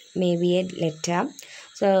that may be a letter.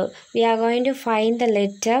 So we are going to find the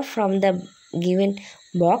letter from the given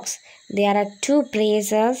box. There are 2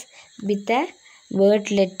 places with the word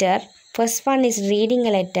letter. First one is reading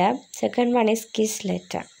a letter. Second one is kiss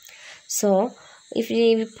letter. So if we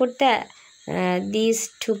put the these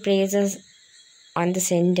 2 places on the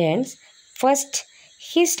sentence, first,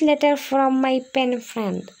 his letter from my pen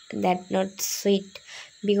friend. That not sweet,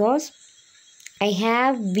 because I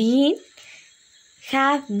have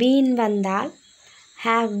been vandal,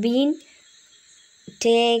 have been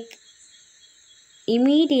take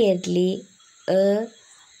immediately a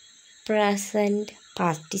present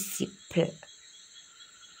participle.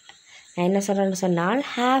 என்ன சொல்கிறேன்னு சொன்னால்,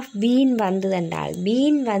 have been வந்ததென்றால்,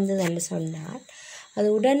 been வந்ததுன்னு சொன்னால் அது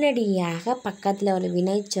உடனடியாக பக்கத்தில் ஒரு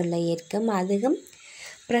வினை சொல்ல ஏற்கும். அதுவும்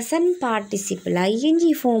ப்ரெசன்ட் பார்ட்டிசிபிள்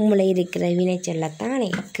ஐஎன்ஜி ஃபார்மில் இருக்கிற வினை சொல்லத்தான்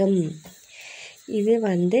ஏற்கும். இது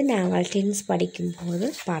வந்து நாங்கள் டென்ஸ் படிக்கும்போது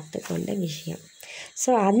பார்த்து கொண்ட விஷயம். ஸோ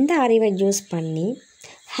அந்த அறிவை யூஸ் பண்ணி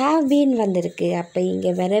ஹாவ் பீன் வந்திருக்கு. அப்போ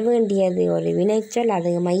இங்கே வர வேண்டியது ஒரு வினைச்சொல்,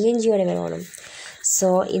 அது ஐஎன்ஜியோட வரணும். ஸோ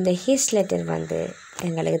இந்த ஹிஸ் லெட்டர் வந்து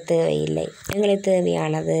எங்களுக்கு தேவையில்லை. எங்களுக்கு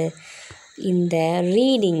தேவையானது இந்த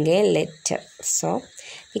reading a letter. So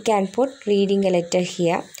we can put reading a letter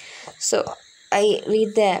here. So I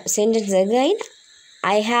read the sentence again.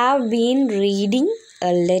 I have been reading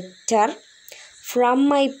a letter from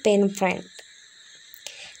my pen friend.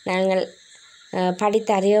 நாங்கள் படித்த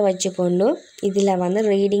அறிவை வச்சுக்கொண்டு இதில் வந்து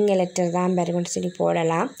ரீடிங் எ லெட்டர் தான் வரும்னு சொல்லி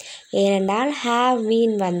போடலாம். ஏனென்றால் ஹாவ்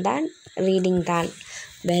பீன் வந்தால் ரீடிங் தான்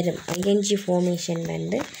வரும். ஐஎன்ஜி ஃபார்மேஷன்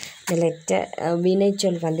வந்து இந்த லெட்டர்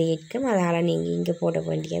வினைச்சொல் வந்து இருக்கும். அதனால் நீங்கள் இங்கே போட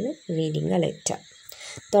வேண்டியது ரீடிங் அ லெட்டர்.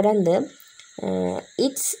 தொடர்ந்து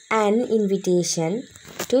it's an invitation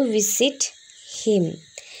to visit him.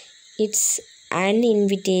 It's an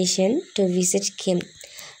invitation to visit him.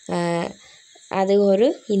 அது ஒரு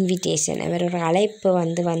இன்விடேஷன், அவர் ஒரு அழைப்பு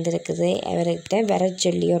வந்திருக்குது, அவர்கிட்ட வர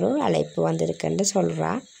சொல்லி ஒரு அழைப்பு வந்திருக்குன்னு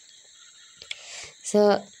சொல்கிறா. So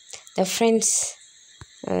the friends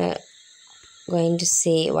going to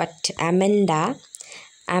say what Amanda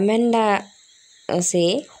say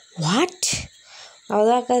what.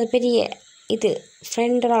 அவ்வளோதாக்க அது பெரிய இது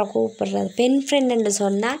ஃப்ரெண்டராக கூப்பிடுறது. பென் ஃப்ரெண்டுன்னு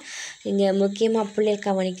சொன்னால் இங்கே முக்கியமாக பிள்ளைகள்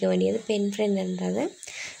கவனிக்க வேண்டியது பென் ஃப்ரெண்டுன்றது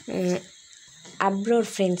அப்ரோட்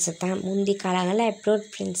ஃப்ரெண்ட்ஸு தான். முந்தி காலங்களில் அப்ரோட்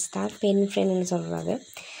ஃப்ரெண்ட்ஸ் தான் பென் ஃப்ரெண்டுன்னு சொல்கிறது.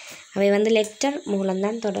 அவை வந்து லெட்டர்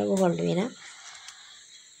மூலம்தான் தொடர்பு கொள்வேனா.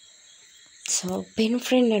 ஸோ பென்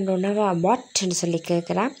ஃப்ரெண்ட் ஒன்றவா வாட்ன்னு சொல்லி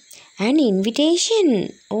கேட்குறான். அண்ட் இன்விடேஷன்,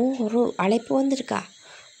 ஒரு அழைப்பு வந்திருக்கா.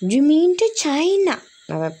 You mean to China.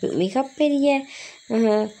 மிகப்பெரிய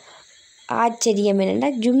ஆச்சரியம் என்னென்னா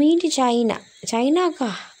யூ மீன் டு சைனாக்கா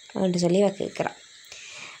அப்படின்னு சொல்லி கேட்குறான்.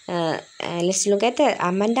 Let's look at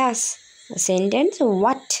அமண்டாஸ் sentence.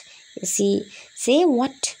 What? See, say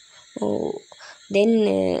what? Oh, then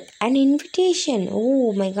an invitation.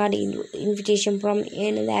 Oh my God, invitation from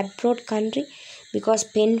another abroad country, because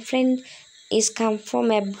pen friend is come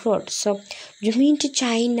from abroad. So you mean to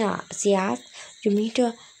China? She asked, you mean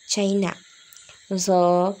to China?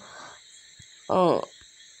 So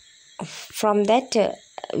from that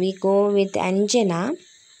we go with Anjana.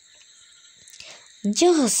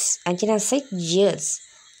 Yes, Anjana said yes.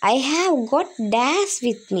 I have got dash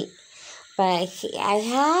with me. But I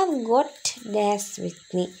have got dash with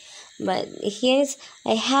me. But here is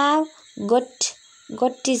I have got.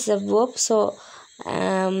 Got is a verb, so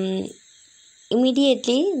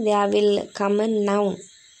immediately there will come a noun.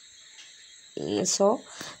 So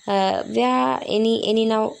where any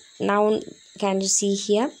noun can you see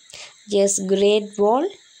here? Yes, great wall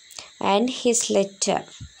and his letter.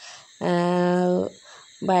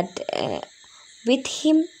 But with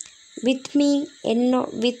him, with me,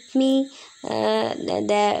 with me,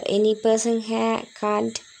 the any person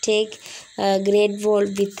can't take great wall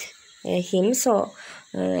with him, so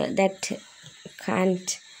that can't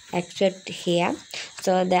accept here.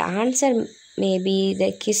 So the answer may be the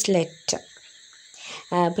kiss letter.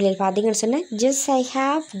 பிள்ளைகள் பார்த்தீங்கன்னு சொன்னால் just I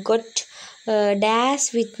have good days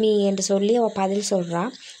with me என்று சொல்லி அவள் பதில்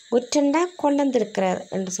சொல்கிறான். குட்டண்டா கொண்டு வந்திருக்கிறார்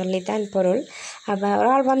என்று சொல்லித்தான் பொருள். அப்போ ஒரு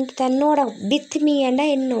ஆள் வந்து தன்னோட வித் மீண்டா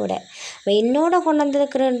என்னோட கொண்டு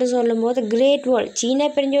வந்திருக்கிறேன் என்று சொல்லும்போது கிரேட் வேர்ல்ட் சீன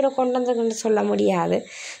பிரிஞ்சோட கொண்டு வந்திருக்குன்னு சொல்ல முடியாது.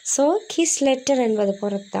 ஸோ கிஸ் லெட்டர் என்பது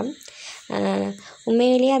பொருத்தம்.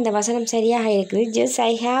 உண்மையிலேயே அந்த வசனம் சரியாக இருக்குது. Just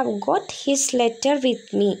I have got his letter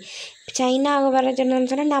with me. சைனாவுக்கு வர சொன்னோன்னு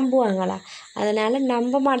சொன்னால் நம்புவாங்களா? அதனால்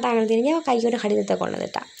நம்ப மாட்டாங்கன்னு தெரிஞ்சு அவள் கையோட கடிதத்தை கொண்டு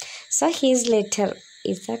வந்துட்டான். So his letter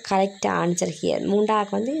is the correct answer here.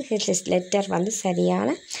 மூன்றாவது வந்து ஹிஸ் லெட்டர் வந்து சரியான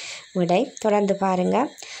விடை. தொடர்ந்து பாருங்கள்.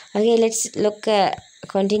 Okay, let's look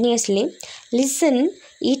continuously. Listen,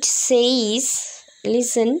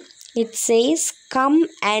 it says come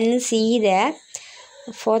and see the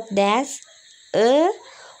fourth dash a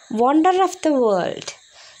wonder of the world.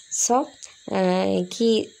 So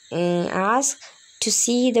he asked to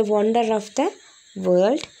see the wonder of the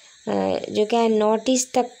world. You can notice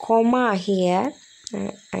the comma here.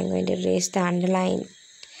 I'm going to erase the underline.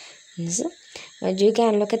 So, you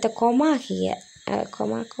can look at the comma here.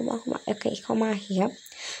 Comma. Okay, comma here.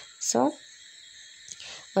 So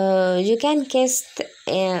you can guess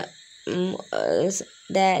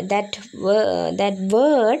that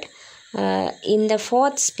word in the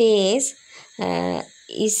fourth space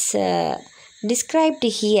is described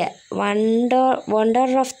here. Wonder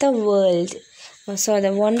of the world. So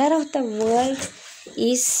the wonder of the world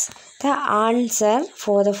is the answer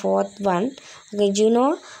for the fourth one. Okay, you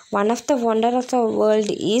know one of the wonder of the world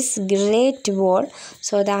is great wall.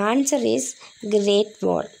 So the answer is great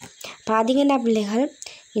wall. பார்த்தீங்கன்னா பிள்ளைகள்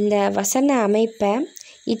இந்த வசன அமைப்பை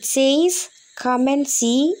it says come and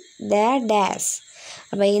see the dash.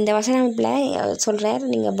 அப்போ இந்த வசன அமைப்பில் சொல்கிறார்,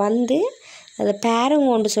 நீங்கள் வந்து அதை பாருங்க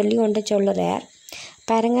ஒன்று சொல்லி ஒன்று சொல்லுறார்.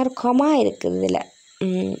 பாருங்க கொமா இருக்குது இதில்.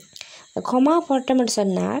 கொமா போட்டோம்னு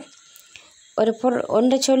சொன்னார் ஒரு பொருள்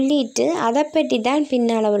ஒன்றை சொல்லிட்டு அதை பற்றி தான்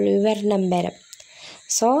பின்னால் ஒரு விவரணம் பெறும்.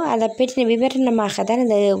 ஸோ அதை பற்றி விவரணமாக தான்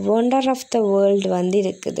இந்த ஒண்டர் ஆஃப் த வேர்ல்டு வந்து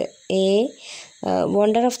இருக்குது.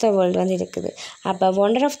 ஒண்டர் ஆஃப் த வேர்ல்டு வந்து இருக்குது. அப்போ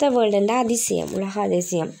ஒண்டர் ஆஃப் த வேர்ல்டுன்னா அதிசயம், உலக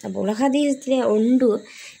அதிசயம். அப்போ உலக அதிசயத்திலே ஒன்று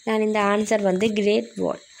நான் இந்த ஆன்சர் வந்து great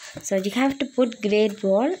wall. So you have to put great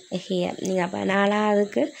wall here. நீங்கள் அப்போ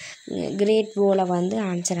நாலாவதுக்கு கிரேட் வாலை வந்து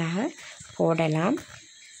ஆன்சராக போடலாம்.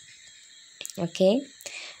 Okay,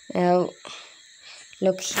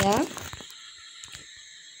 look here.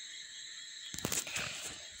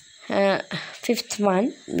 Fifth one,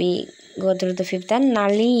 we go through the fifth one.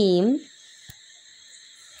 Nalim,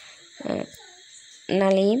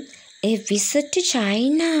 a visit to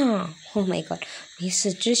China. Oh my god,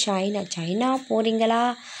 visit to China. China போறீங்களா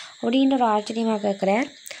அப்படின்ற ஒரு ஆச்சரியமாக கேட்குறார்.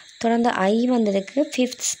 தொடர்ந்து ஐ வந்திருக்கு.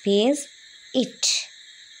 ஃபிஃப்த் ஸ்பேஸ் இட்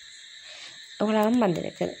அவ்வளோ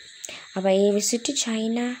வந்திருக்குது. அப்போ ஏ விசிட் டு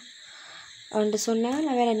சைனா என்று சொன்னால்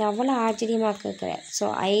வேறு அவ்வளோ ஆச்சரியமாக கேட்குறார். ஸோ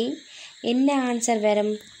ஐ என்ன ஆன்சர்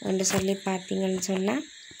வரும் என்று சொல்லி பார்த்தீங்கன்னு சொன்னால்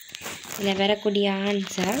இதில் வரக்கூடிய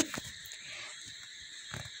ஆன்சர்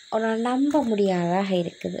ஒரு நம்ப முடியாதாக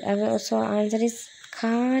இருக்குது. So answer is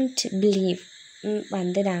Gantt believe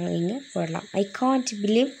வந்து நாங்கள் இங்கே போடலாம். ஐ காண்ட்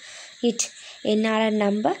பிலீவ் இட், என்னால்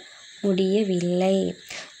நம்ப முடியவில்லை.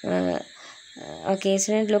 Okay, so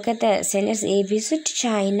look at the sentence. A visit to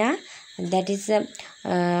China, that is a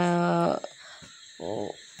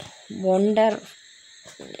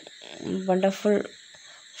wonderful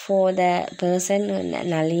for the person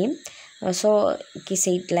Nalim. So he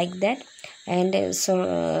said like that, and so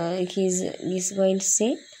he's going to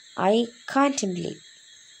say I can't believe.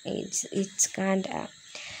 It's can't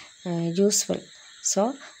useful. So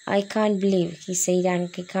I can't believe. He said and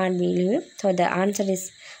he can't believe. So the answer is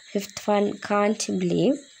fifth one, can't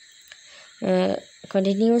believe.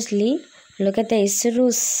 Continuously look at the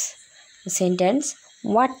issues sentence.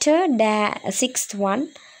 Water sixth one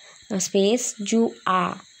space you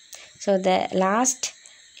are. So the last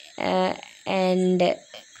and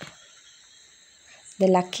the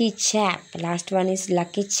lucky chap. Last one is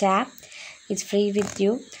lucky chap. It's free with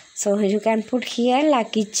you. So you can put here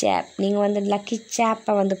lucky chap. நீங்கள் வந்து lucky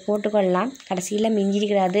chap-ஐ வந்து போட்டுக்கொள்ளலாம். கடைசியில்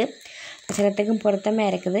மிஞ்சிருக்கிறது சிலத்துக்கும் பொருத்தமாக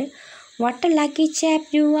இருக்குது. What a lucky chap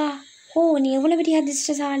you are. Oh, நீ எவ்வளோ பெரிய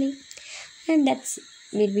அதிர்ஷ்டசாலி. And that's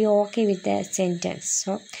will be okay with the sentence.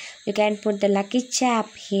 So you can put the lucky chap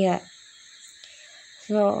here.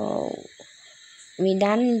 So we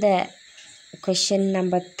done the question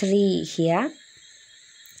number 3 here.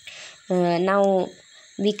 Now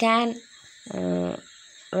we can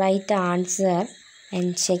write the answer and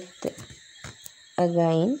check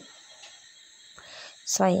again.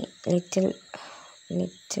 Sorry, little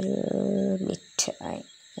bit.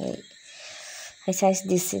 I size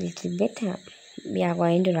this a little bit. We are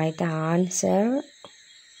going to write the answer.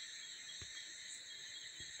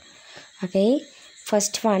 Okay,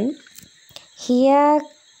 first one. Here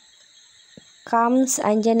comes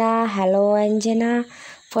Anjana. Hello Anjana.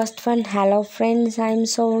 First one, hello friends, I'm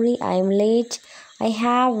sorry, I'm late. I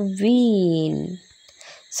have been.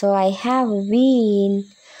 So I have been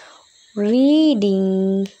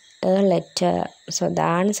reading a letter. So the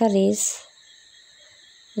answer is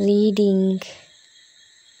reading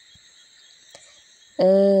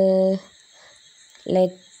a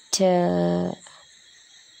letter.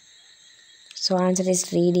 So answer is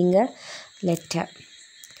reading a letter.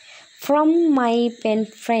 From my pen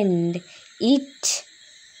friend, it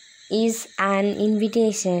is an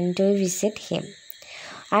invitation to visit him.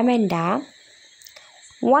 Amanda,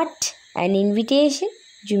 what? An invitation?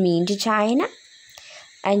 You mean to China?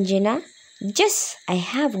 Anjana, yes, I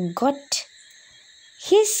have got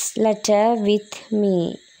his letter with me.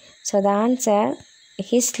 So the answer,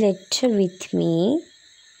 his letter with me.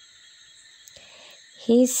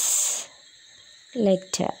 His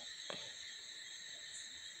letter.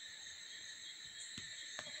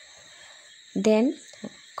 Then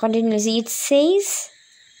continuously it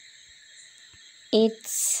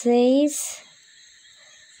says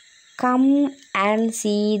come and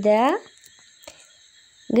see the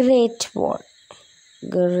great wall.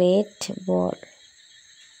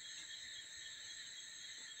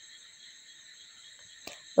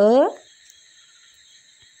 A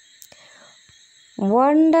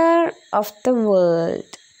wonder of the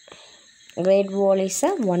world. Great wall is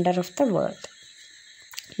a wonder of the world.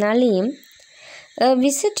 Nalim,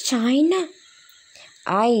 visit China.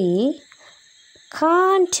 I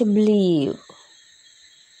can't believe.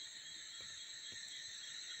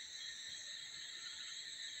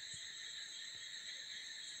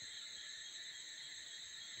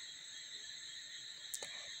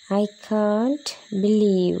 I can't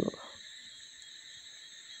believe.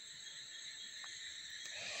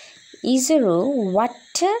 Isuru, what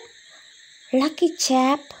a lucky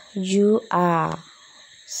chap you are.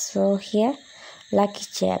 So here, lucky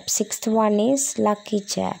chap. Sixth one is lucky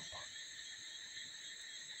chap.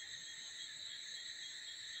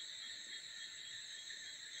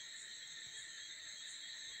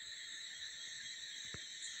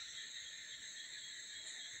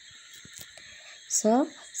 So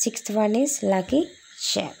sixth one is lucky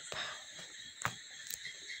chap.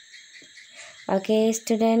 Okay,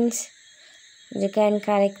 students, you can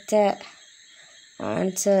correct the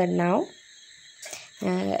answer now.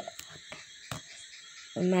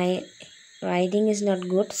 My writing is not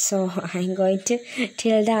good, so I'm going to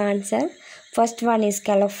tell the answer. First one is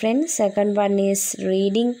hello friends. Second one is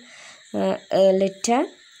reading a letter.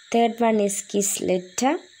 Third one is kiss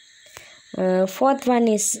letter. Fourth one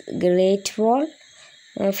is great wall.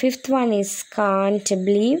 Fifth one is can't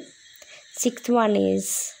believe. Sixth one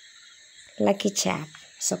is lucky chap.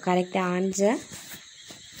 So correct the answer.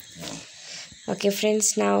 Okay friends,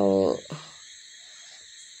 now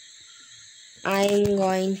I'm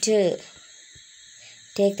going to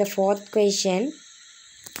take the fourth question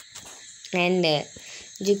and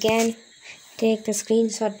you can take the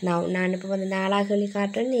screenshot now. நான் இப்போ வந்து நாளாக சொல்லி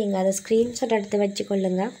காட்டுறேன், நீங்கள் அதை screenshot எடுத்து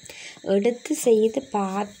வச்சுக்கொள்ளுங்க. எடுத்து செய்து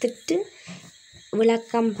பார்த்துட்டு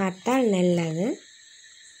விளக்கம் பார்த்தால் நல்லது.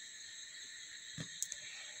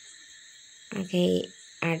 ஓகே,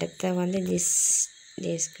 அடுத்த வந்து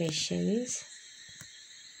these questions.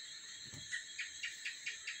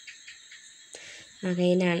 ஓகே,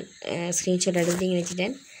 நான் ஸ்க்ரீன்ஷாட் எடுத்து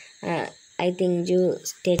வச்சுட்டேன். I think you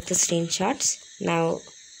take the screenshots. Now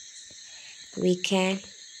we can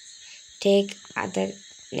take other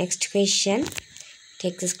next question.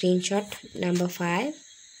 Take the screenshot number 5.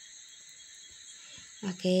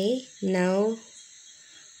 Okay, now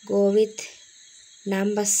go with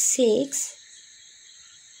number 6.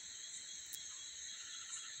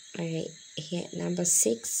 Okay, here number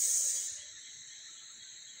 6.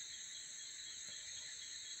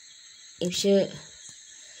 If you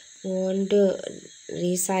want to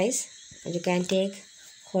resize, you can take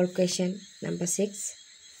whole question number 6.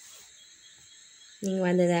 நீங்கள்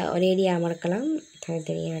வந்து ஒரேடியாக மறக்கலாம்,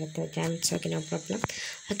 தனித்தனியாக எடுத்து வச்சாலும் okay, no problem.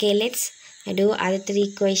 Okay, let's do other 3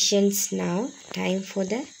 questions now. Time for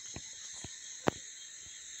the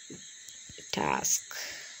task.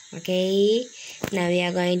 Okay, now we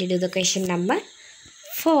are going to do the question number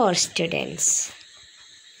 4, students.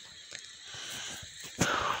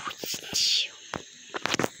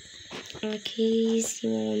 Okay,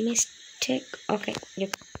 small mistake. Okay,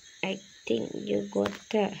 I think you got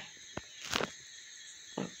the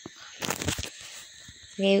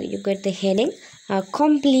okay, you got the heading.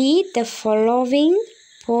 Complete the following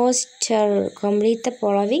poster. Complete the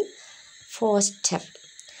following poster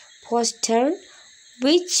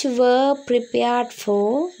which were prepared for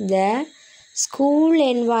the school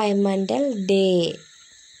environmental day.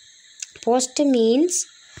 Poster means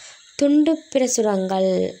துண்டு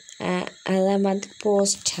பிரசுரங்கள், அதான் வந்து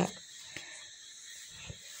poster.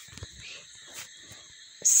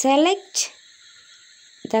 Select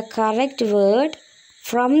the correct word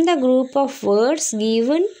from the group of words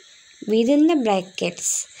given within the brackets.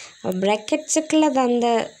 bracketsக்குள்ள தந்த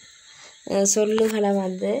சொல்லுகளை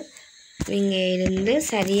வந்து நீங்கள் இருந்து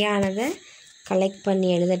சரியானதை collect பண்ணி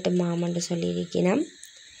எழுதட்டுமாமன்னு சொல்லியிருக்கணும்.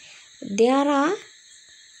 There are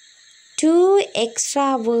 2 extra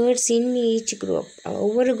words in each group.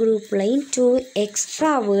 ஒவ்வொரு குரூப்லையும் 2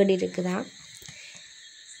 extra word இருக்குதா.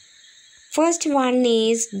 First one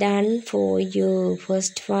is done for you.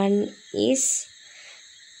 First one is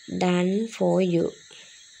done for you.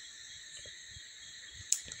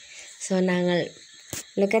 So நாங்கள்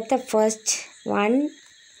look at the first one.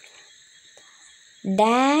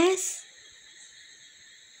 Dash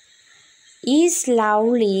is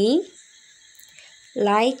lovely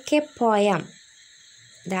like a poem.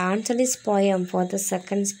 The answer is poem for the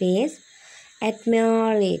second space.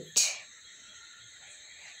 Admire it.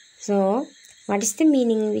 So what is the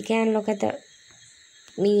meaning? We can look at the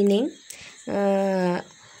meaning.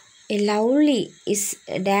 Lovely is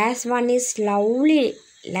dash one is lovely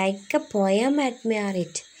like a poem. Admire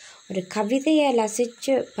it. ஒரு கவிதையை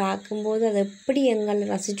ரசித்து பார்க்கும்போது அது எப்படி எங்களை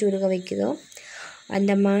ரசித்து உருக வைக்குதோ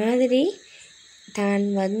அந்த மாதிரி தான்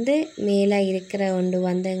வந்து மேலே இருக்கிற ஒன்று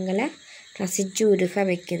வந்து எங்களை ரசித்து உருக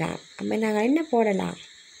வைக்குதான். அப்போ நாங்கள் என்ன போடலாம்?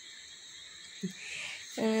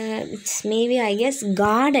 Maybe I guess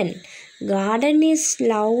garden is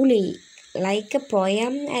lovely like a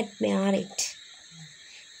poem. Admire it.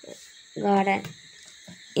 Garden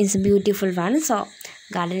is a beautiful one, so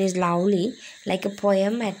garden is lovely like a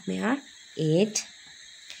poem. Admire it.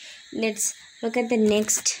 Let's look at the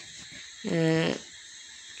next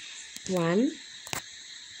one.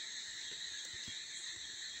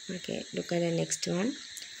 Okay, look at the next one.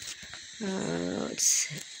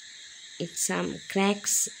 It's some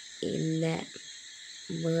cracks in the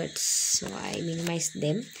words, so I minimize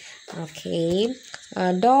them. Okay,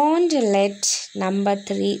 don't let number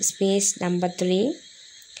 3 space number 3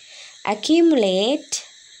 accumulate.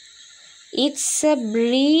 It's a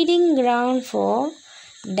breeding ground for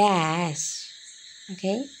dash.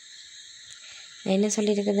 Okay, என்ன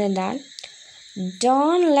சொல்லியிருக்குது என்றால்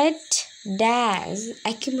don't let dash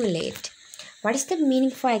accumulate. What is the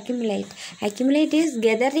meaning for accumulate? Accumulate is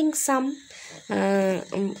gathering some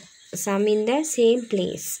in the same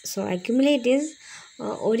place. So accumulate is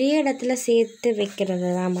ஒரே இடத்துல சேர்த்து வைக்கிறது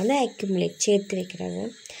தான் வந்து accumulate, சேர்த்து வைக்கிறது.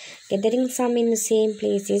 Gathering some in the same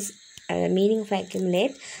place is meaning for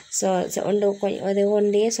accumulate. So அது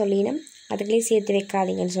ஒன்றே சொல்லினோம், அதுக்குள்ளே சேர்த்து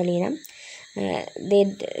வைக்காதீங்கன்னு சொல்லினோம். They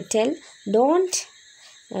tell don't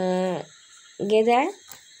gather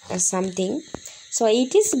something. So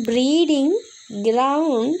it is breeding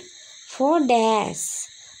ground for dash.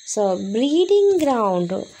 So breeding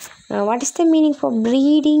ground. What is the meaning for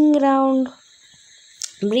breeding ground?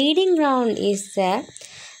 Breeding ground is the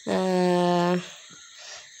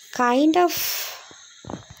kind of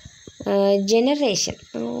generation.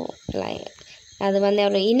 Like அது வந்து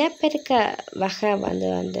ஒரு இனப்பெருக்க வகை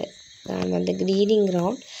வந்து breeding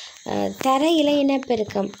ground. தரையில்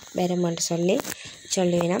இனப்பெருக்கம் வருமென்று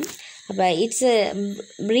சொல்லுவேன். அப்போ it's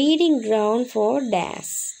breeding ground for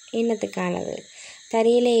days. என்னத்துக்கானது?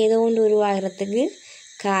 தரையில் ஏதோ ஒன்று உருவாகிறதுக்கு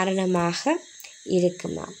காரணமாக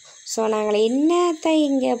இருக்குமா. ஸோ நாங்கள் என்னத்தை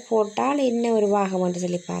இங்கே போட்டால் என்ன உருவாகும் என்று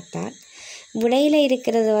சொல்லி பார்த்தால் விடையில்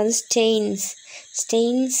இருக்கிறது வந்து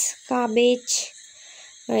ஸ்டெயின்ஸ், காபேஜ்,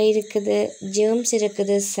 இருக்குது, germs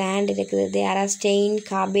இருக்குது, sand இருக்குது. There are stain,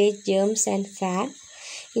 garbage, germs and sand.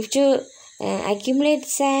 If you accumulate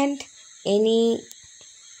sand, any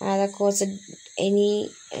other cause, any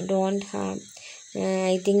don't harm.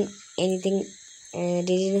 I think anything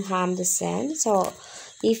didn't harm the sand. So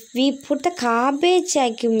if we put the garbage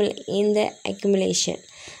in the accumulation,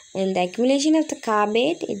 in the accumulation of the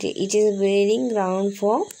garbage, it is a breeding ground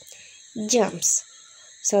for germs.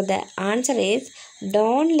 So the answer is,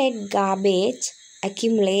 don't let garbage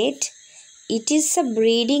accumulate. It is a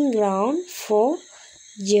breeding ground for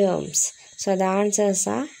germs. So the answers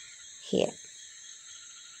are here.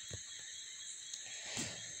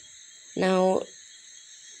 Now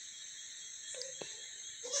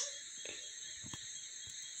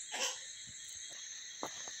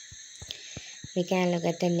we can look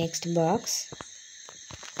at the next box.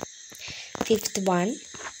 Fifth one,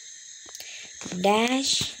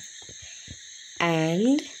 dash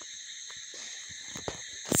and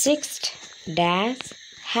sixth dash,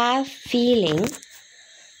 have feeling,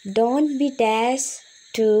 don't be dash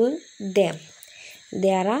to them.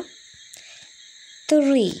 There are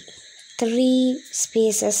three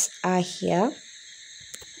spaces are here,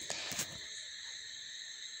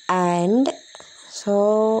 and so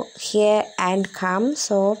here and come,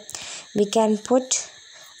 so we can put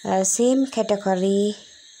same category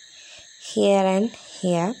here and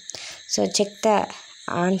here. So check the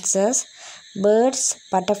answers. Birds,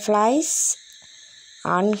 butterflies,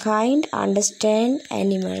 unkind, understand,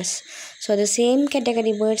 animals. So the same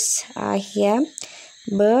category birds are here.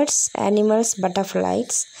 Birds, animals,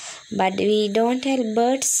 butterflies. But we don't tell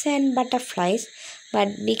birds and butterflies, but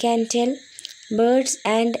we can tell birds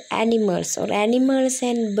and animals, or animals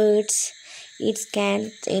and birds. It can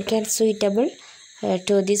suitable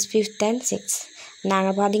to this fifth and sixth.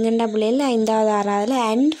 நாங்கள் பார்த்திங்கன்னா பிள்ளைல 5வது 6வதுல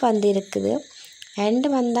and வந்து இருக்குது. And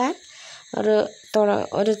வந்தால் ஒரு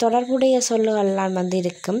தொடர்புடைய சொல்லுகள்லாம் வந்து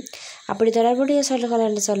இருக்கும். அப்படி தொடர்புடைய சொல்லுகள்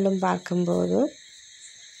என்று சொல்லும் பார்க்கும்போது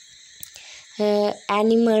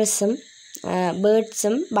அனிமல்ஸும்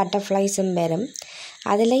பேர்ட்ஸும் பட்டர்ஃப்ளைஸும் வரும்.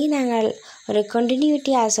 அதுலேயும் நாங்கள் ஒரு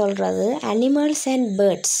கண்டினியூட்டியாக சொல்கிறது அனிமல்ஸ் அண்ட்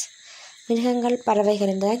பேர்ட்ஸ், மிருகங்கள்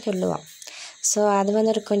பறவைகள் என்று தான் சொல்லுவோம். ஸோ அது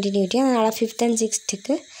வந்து ஒரு கண்டினியூட்டி. அதனால் ஃபிஃப்த் அண்ட்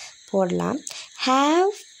சிக்ஸ்த்துக்கு போடலாம்.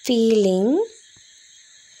 Have feeling,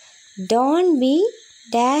 don't be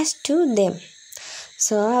dash to them.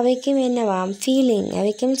 So அவைக்கும் என்னவாம் feeling,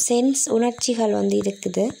 அவைக்கும் sense, உணர்ச்சிகள் வந்து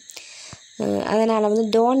இருக்குது. அதனால் வந்து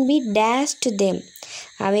don't be dash to them,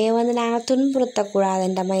 அவையை வந்து நாங்கள்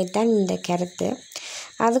துன்புறுத்தக்கூடாதுன்ற மாதிரி தான் இந்த கருத்து.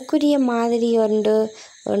 அதுக்குரிய மாதிரி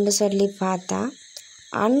ஒன்று சொல்லி பார்த்தா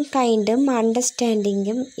அன்கைண்டும்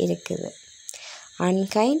அண்டர்ஸ்டாண்டிங்கும் இருக்குது.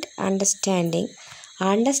 Unkind,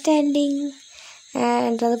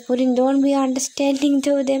 அண்டர்ஸ்டாண்டிங்ன்றது don't be understanding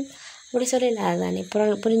to them அப்படி சொல்லலாது தானே,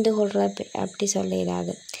 புரிந்து கொள்வது அப்படி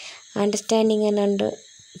சொல்லலாது. அண்டர்ஸ்டாண்டிங் என்னென்று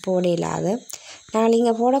போடலாது. நாங்கள்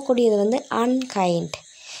இங்கே போடக்கூடியது வந்து அன்கைண்ட்,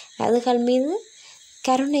 அதுகள் மீது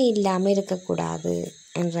கருணை இல்லாமல் இருக்கக்கூடாது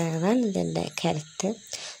என்றதான் இந்த கருத்து.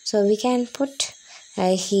 So we can put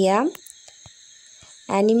here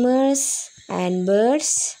animals and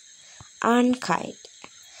birds unkind.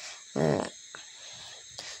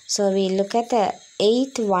 So we look at the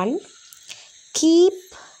 8th one, keep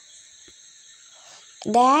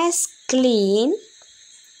dash clean.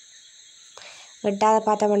 எட்டாவது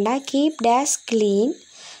பார்த்தோம்னா keep dash clean,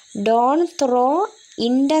 don't throw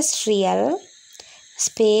industrial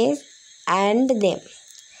space and them.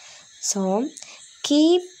 So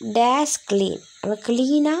keep dash clean, அவள்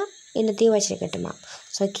க்ளீனாக என்னத்தையும் வச்சுருக்கட்டுமா.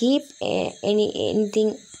 So keep anything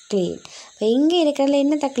clean. இப்போ இங்கே இருக்கிறதுல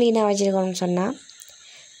என்னத்தை க்ளீனாக வச்சுருக்கணும்னு சொன்னால்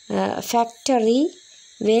ஃபேக்டரி,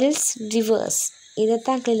 வெல்ஸ், ரிவர்ஸ்,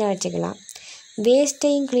 இதைத்தான் க்ளீனாக வச்சுக்கலாம்.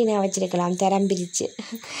 வேஸ்ட்டையும் க்ளீனாக வச்சுருக்கலாம் தரம் பிரித்து.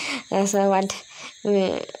 So what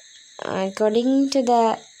according to the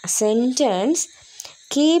sentence,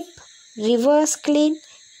 keep rivers clean,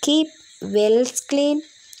 keep wells clean,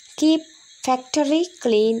 keep factory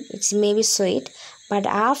clean. It may be sweet, but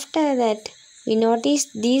after that we notice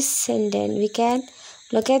this sentence. We can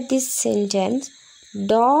look at this sentence,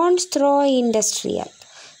 don't throw industrial.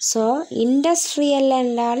 So industrial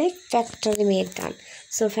என்றாலே factory mat தான்.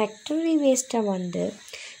 So factory வேஸ்ட்டை வந்து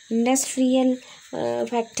industrial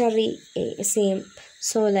factory same.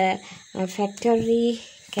 So the factory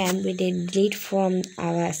can be delete from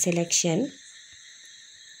our selection.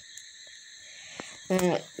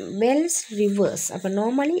 Wells, rivers. அப்போ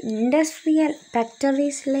normally industrial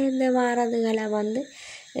ஃபேக்டரிஸ்லேருந்து வரதுகளை வந்து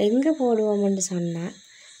எங்கே போடுவோம்னு சொன்னால்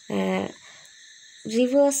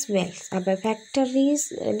reverse, Wells. அப்போ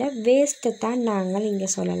ஃபேக்டரிஸில் வேஸ்ட்டை தான் நாங்கள் இங்கே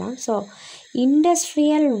சொல்லலாம். So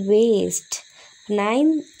industrial waste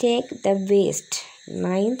Ninth, take the waste.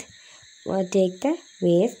 Ninth, take the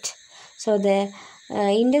waste. So the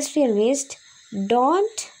industrial waste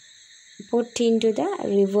don't put into the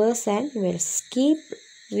rivers and wells. Keep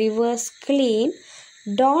rivers clean.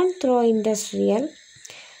 Don't throw industrial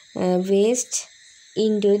waste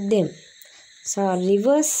into them. So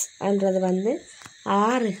ரிவர்ஸ்ன்றது வந்து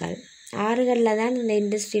ஆறுகளில் தான் இந்த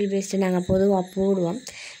industrial waste நாங்கள் பொதுவாக போடுவோம்.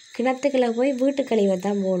 கிணத்துக்களை போய் வீட்டு கழிவை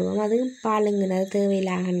தான் போடுவோம். அதுவும் பாலுங்கிறது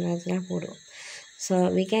தேவையில்லாததுலாம் போடுவோம். So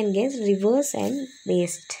we can guess rivers and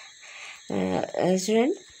waste.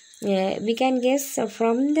 Student, we can guess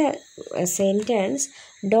from the sentence,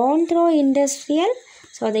 don't throw industrial.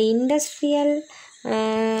 So the industrial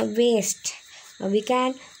waste we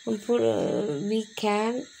can't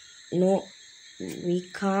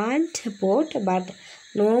put, but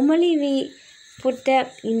normally we put the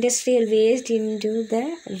industrial waste into the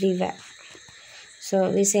river. So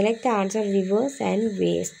we select the answer rivers and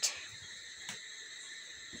waste.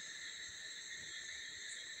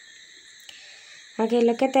 Okay,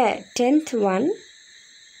 look at the 10th one.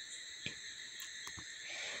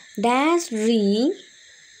 Dash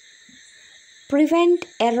prevent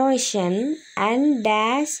erosion and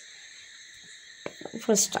dash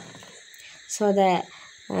full stop. So the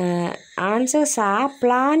answers are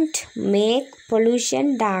plant make pollution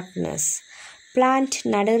darkness. Plant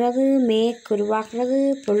நடுறது, make உருவாக்குறது,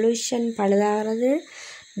 pollution பழுதாகிறது,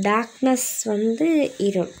 darkness வந்து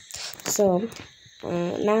இருள். So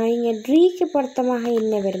நான் இங்கே ட்ரீக்கு பொருத்தமாக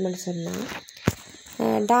என்ன வரும்னு சொன்னால்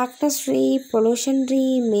darkness tree, pollution tree,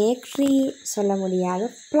 make tree சொல்ல முடியாது.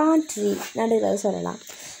 பிளான்ட் ட்ரீ நடுகிறது சொல்லலாம்.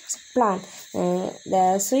 Plant. The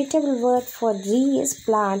suitable word for tree is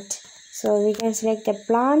plant. So we can select the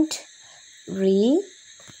plant tree.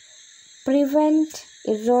 Prevent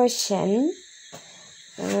erosion.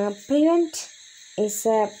 Prevent is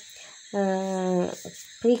a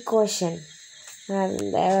precaution.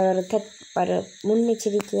 ஒரு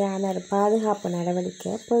முன்னெச்சரிக்கையான ஒரு பாதுகாப்பு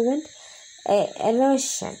நடவடிக்கை. prevent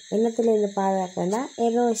erosion. என்னத்திலேருந்து பாதுகாக்கணும்னா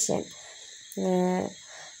erosion.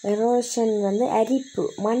 எரோஷன் வந்து அரிப்பு,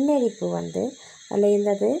 மண்ணரிப்பு வந்து அதில்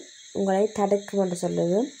இருந்தது உங்களை தடுக்கும் என்று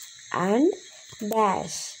சொல்லுது. அண்ட்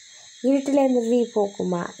டேஷ் இருட்டிலேருந்து ரீ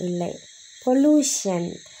போக்குமா? இல்லை. பொல்யூஷன்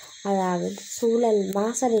அதாவது சூழல்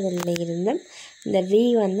மாசடைதலில் இருந்து இந்த ரீ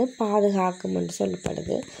வந்து பாதுகாக்கும் என்று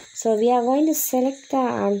சொல்லப்படுது. So we are going to select the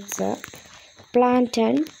answer plant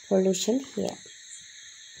and pollution here.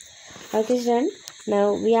 Okay students, now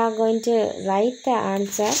we are going to write the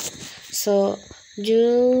answer. So you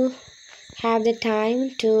have the time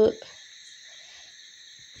to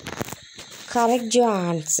correct your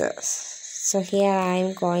answers. So here I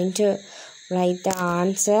am going to write the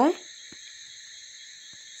answer.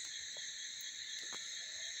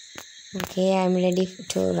 Okay, I am ready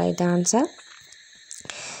to write the answer.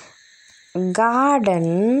 Garden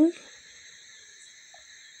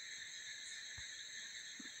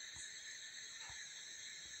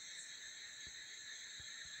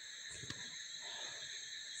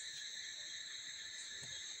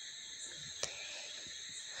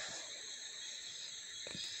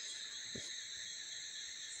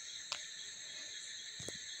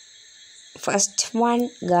first one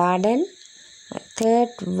garden,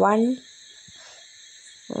 third one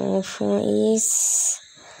is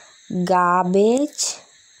garbage,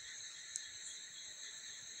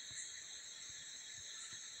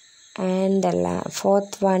 and the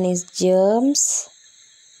fourth one is germs.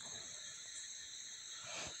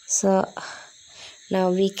 So now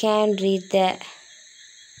we can read the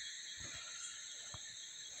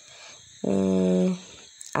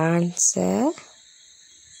answer.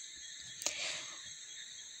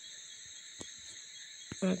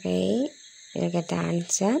 Okay, look at the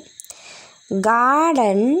answer.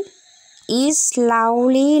 Garden is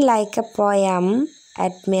lovely like a poem,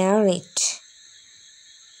 admire it.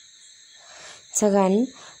 Second,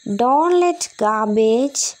 don't let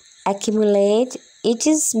garbage accumulate, it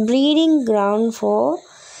is breeding ground for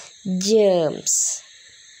germs.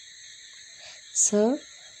 So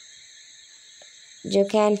you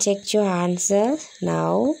can check your answer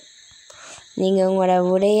now. நீங்கள் உங்களோட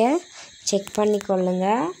உடைய check பண்ணிக்கொள்ளுங்க.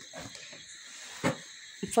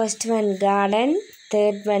 First one garden,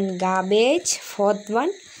 third one garbage, fourth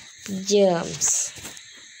one germs.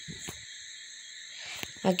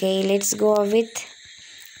 Okay, let's go with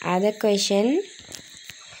other question.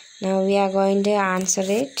 Now we are going to answer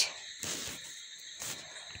it.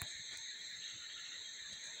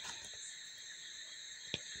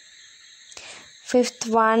 Fifth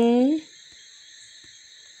one,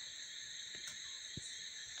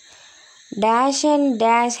 dash and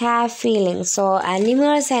dash have feelings. So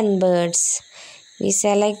animals and birds We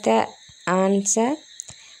select the answer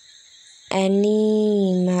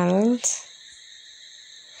animals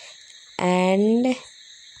and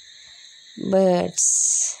birds.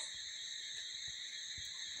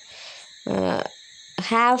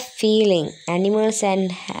 Have feeling. Animals and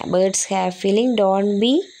birds have feeling. Don't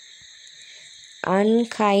be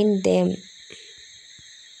unkind them.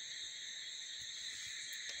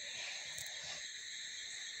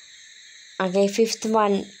 Okay, fifth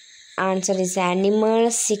one answer is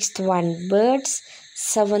animals, sixth one birds,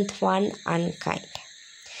 seventh one unkind.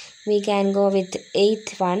 We can go with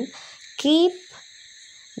eighth one. Keep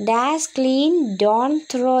dash clean, don't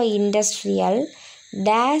throw industrial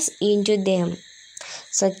dash into them.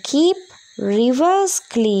 So keep rivers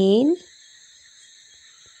clean,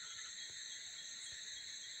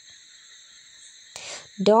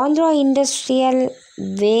 don't throw industrial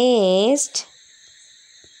waste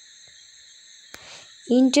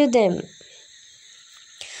into them.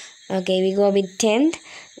 Okay, we go with 10th.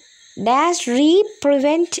 Dash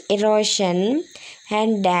prevent erosion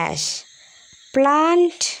and dash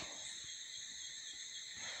plant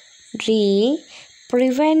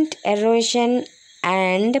prevent erosion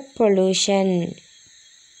and pollution.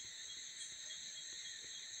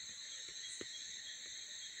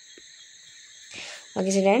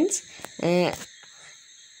 Okay, students.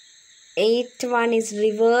 8th one is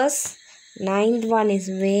rivers, 9th one is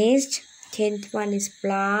waste, 10th one is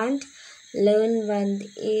plant, 11th one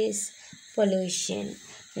is pollution.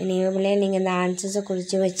 நீங்கள் இந்த ஆன்சர்ஸை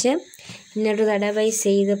குறித்து வச்சு இன்னொரு தடவை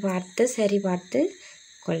செய்து பார்த்து சரி பார்த்து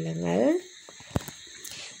கொள்ளுங்கள்.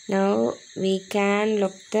 Now we can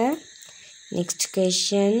look the next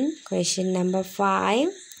question. Question number 5.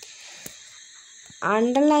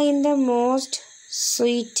 Underline the most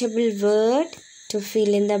suitable word to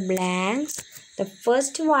fill in the blanks. The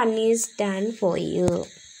first one is done for you.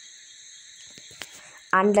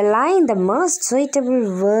 Underline the most suitable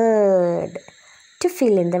word to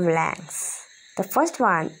fill in the blanks. The first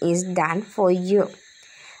one is done for you.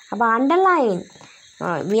 About underline.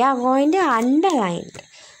 We are going to underline.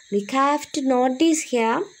 We have to notice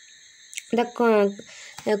here the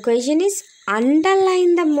question is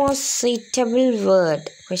underline the most suitable word.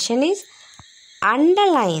 Question is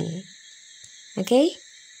underline. Okay,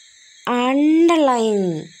 underline.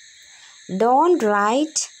 Don't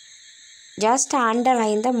write, just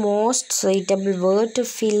underline the most suitable word to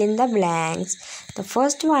fill in the blanks. The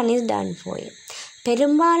first one is done for you.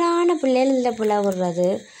 பெரும்பாலான பிள்ளைகள் இந்த பிள்ளை விடுறது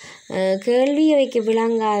கேள்வியை வைக்க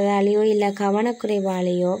விளங்காதாலேயோ இல்லை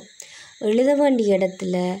கவனக்குறைவாலேயோ எழுத வேண்டிய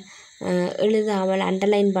இடத்துல எழுதாமல்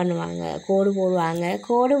அண்டர்லைன் பண்ணுவாங்க, கோடு போடுவாங்க,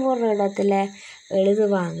 கோடு போடுற இடத்துல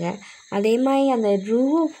எழுதுவாங்க. அதே மாதிரி அந்த ட்ரூ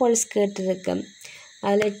ஃபால்ஸ் கேட்டிருக்கு,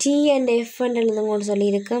 அதில் டி அண்ட் எஃப்ன்னு எழுதுங்கன்னு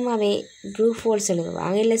சொல்லியிருக்கோம், அவை ட்ரூ ஃபால்ஸ்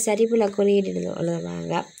எழுதுவாங்க, இல்லை சரிபுல குறியீடு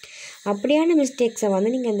எழுதுவாங்க. அப்படியான மிஸ்டேக்ஸை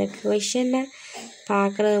நீங்கள் இந்த கொஷனை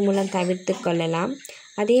பார்க்குறது மூலம் தவிர்த்து கொள்ளலாம்.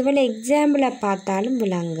 அதே போல் எக்ஸாம்பிளை பார்த்தாலும்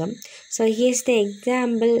விளங்கும். So here's the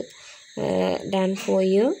example done for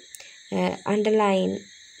you. Underline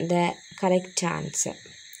the correct answer.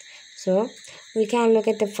 So we can look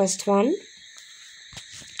at the first one.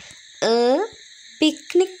 A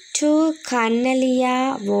picnic to Kannalia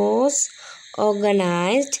was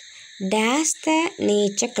organized dash the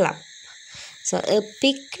nature club. So a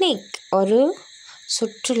picnic ஒரு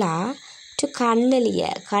சுற்றுலா to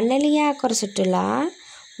கன்னலியா ஒரு சுற்றுலா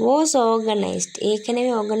was organized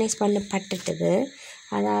ஏற்கனவே organise பண்ணப்பட்டுட்டது,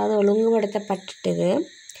 அதாவது ஒழுங்குபடுத்தப்பட்டுட்டது.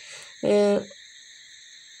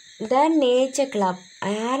 The nature club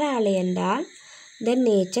யாரால் என்றால் the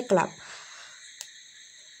nature club.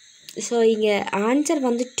 So இங்கே answer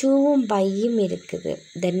டூவும் பையும் இருக்குது.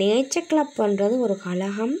 த நேச்சர் கிளப்ன்றது ஒரு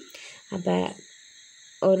கழகம். அப்போ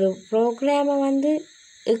ஒரு ப்ரோக்ராமை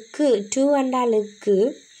இக்கு டூ என்றால் இக்கு,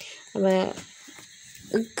 அப்போ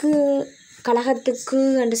இக்கு கழகத்துக்கு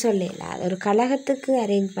என்று சொல்லல, ஒரு கழகத்துக்கு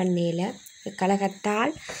அரேஞ்ச் பண்ணல,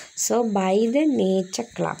 கழகத்தால். So by the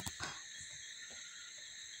nature club.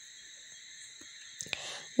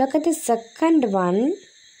 Look at the second one.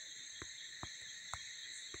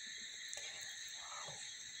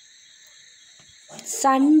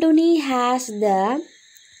 Sanduni has the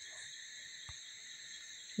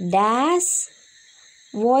dash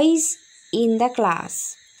voice in the class.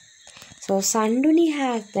 So Sanduni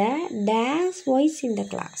has the dash voice in the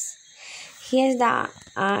class. Here's the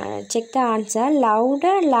check the answer.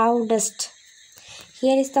 Louder, loudest.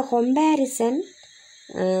 Here is the comparison.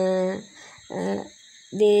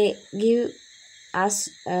 They give us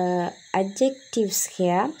adjectives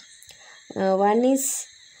here. One is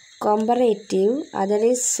comparative, other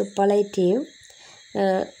is superlative.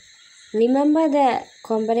 remember the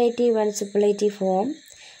comparative and superlative form.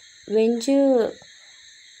 When you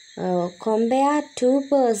compare two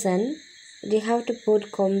person, you have to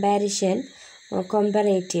put comparison or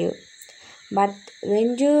comparative. But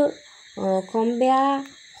when you compare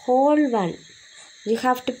whole one, you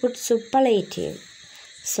have to put superlative.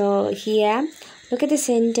 So here, look at the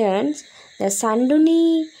sentence. The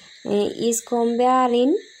Sanduni is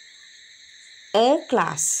comparing a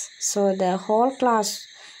class. So the whole class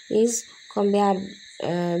is compared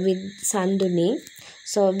with Sanduni.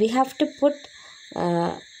 So we have to put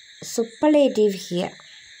superlative here.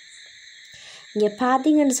 இங்கே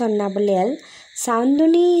பார்த்தீங்கன்னு சொன்ன பிள்ளைகள்,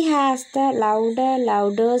 Sanduni has the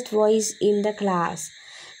loudest voice in the class.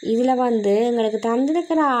 இதில் எங்களுக்கு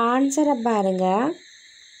தந்திருக்கிற ஆன்சரை பாருங்கள்,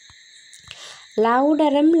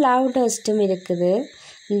 லவுடரும் லவுடஸ்ட்டும் இருக்குது.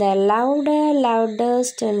 இந்த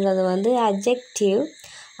லவுடஸ்ட்ன்றது அட்ஜெக்டிவ்.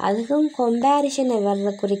 அதுக்கும் கம்பேரிஷனை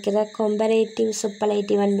குறிக்கிற கம்பேரேட்டிவ்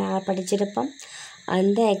சூப்பர்லேட்டிவ் நான் படிச்சிருப்போம்.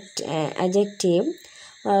 அந்த அட்ஜெக்டிவ்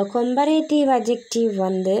கம்பேரேட்டிவ் அட்ஜெக்டிவ்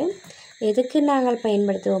எதுக்கு நாங்கள்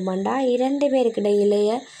பயன்படுத்துவோம்டா, இரண்டு பேருக்கு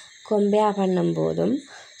இடையிலேயே கம்பேர் பண்ணும்போதும்.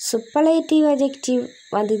 சூப்பர்லேட்டிவ் அட்ஜெக்டிவ்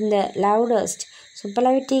இந்த லவுடஸ்ட்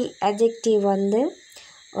சூப்பர்லேட்டிவ் அட்ஜெக்டிவ்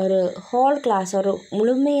ஒரு ஹோல் கிளாஸ், ஒரு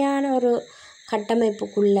முழுமையான ஒரு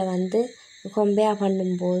கட்டமைப்புக்குள்ளே கம்பேர்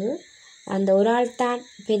பண்ணும்போது அந்த ஒரு ஆள் தான்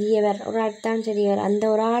பெரியவர், ஒரு ஆள் தான் சிறியவர், அந்த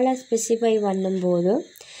ஒரு ஆளை ஸ்பெசிஃபை பண்ணும்போது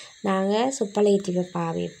நாங்கள் சூப்பர்லேட்டிவை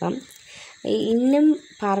பாவிப்போம். இன்னும்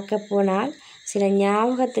பார்க்க போனால் சில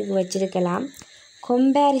ஞாபகத்துக்கு வச்சிருக்கலாம்.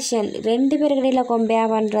 கம்பேரிஷன் ரெண்டு பேருக்கிடையில்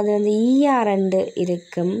கம்பேர் பண்ணுறது ER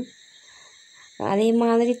இருக்கும். அதே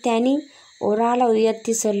மாதிரி தனி ஒரு ஆளை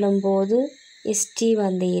உயர்த்தி சொல்லும்போது ST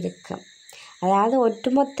இருக்கும். அதாவது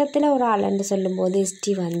ஒட்டுமொத்தத்தில் ஒரு ஆளுன்னு சொல்லும்போது ST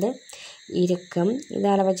இருக்கும்.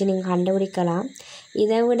 இதால் வச்சு நீங்கள் கண்டுபிடிக்கலாம்.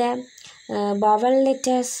 இதை விட பவல்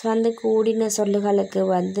லெட்டர்ஸ் கூடின சொல்லுகளுக்கு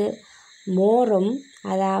மோரும்,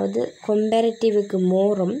 அதாவது கம்பேரிட்டிவுக்கு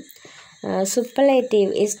மோரும், சூப்பர்லேட்டிவ்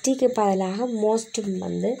STக்கு பதிலாக மோஸ்ட்டும்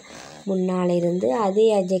முன்னால் இருந்து அதே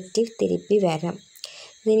அட்ஜெக்டிவ் திருப்பி வரும்.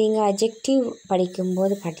 இது நீங்கள் அட்ஜெக்டிவ்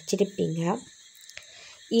படிக்கும்போது படிச்சிருப்பீங்க.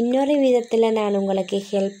 இன்னொரு விதத்தில் நான் உங்களுக்கு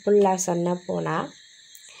ஹெல்ப்ஃபுல்லாக சொன்ன போனால்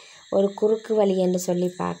ஒரு குறுக்கு வழி என்று சொல்லி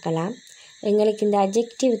பார்க்கலாம். எங்களுக்கு இந்த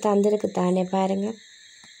அட்ஜெக்டிவ் தந்திருக்கு தானே பாருங்கள்.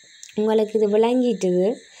 உங்களுக்கு இது விளங்கிட்டுது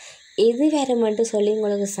எது வருமென்று சொல்லி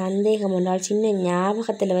உங்களுக்கு சந்தேகம் என்றால் சின்ன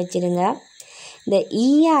ஞாபகத்தில் வச்சுருங்க. இந்த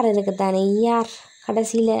ER இருக்குது தானே, ER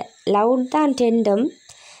கடைசியில் லவுட் தான் டெண்டும்,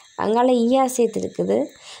 அங்கால ER சேர்த்துருக்குது.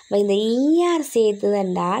 இந்த ER சேர்த்துது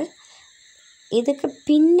என்றால் இதுக்கு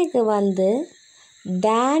பின்னுக்கு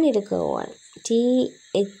தேன் இருக்க வேணும்,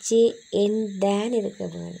 THAN தேன் இருக்க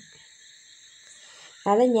வேணும்.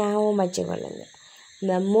 அதை ஞாபகம் வச்சுக்கொள்ளுங்க.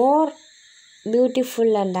 இந்த மோர்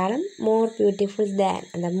பியூட்டிஃபுல் என்றாலும் மோர் பியூட்டிஃபுல் தேன்,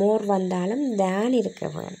 அந்த மோர் வந்தாலும் தேன் இருக்க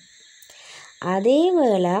வேணும். அதே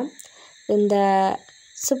வேளை இந்த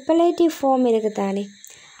சூப்பர்லேட்டிவ் ஃபார்ம் இருக்குது தானே,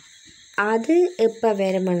 அது எப்போ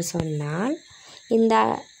வருமென்னு சொன்னால் இந்த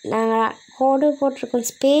நாங்கள் கோடு போட்டிருக்கோம்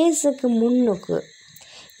ஸ்பேஸுக்கு முன்னுக்கு,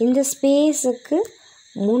 இந்த ஸ்பேஸுக்கு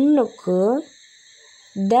முன்னுக்கு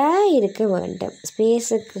த இருக்க வேண்டும்.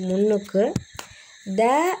 ஸ்பேஸுக்கு முன்னுக்கு த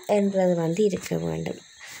என்றது இருக்க வேண்டும்.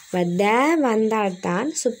 த வந்தால்தான்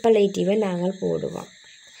சூப்பர்லேட்டிவை நாங்கள் போடுவோம்.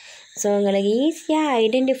 ஸோ உங்களுக்கு ஈஸியாக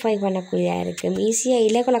ஐடென்டிஃபை பண்ணக்கூடியதாக இருக்கும், ஈஸியாக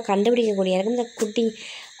இலக்குள்ள கண்டுபிடிக்கக்கூடியதாக இருக்கும். இந்த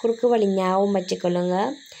குறுக்கு வழி ஞாபகம் வச்சுக்கொள்ளுங்க.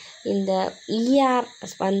 இந்த ER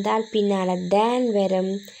வந்தால் பின்னால் தேன்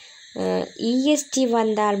வரும், EST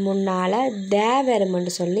வந்தால் முன்னால் த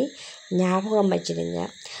வரும்னு சொல்லி ஞாபகம் வச்சுடுங்க.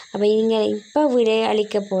 அப்போ நீங்கள் இப்போ விடை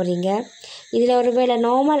அளிக்க போகிறீங்க. இதில் ஒருவேளை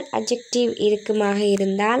நார்மல் அட்ஜெக்டிவ் இருக்குமாக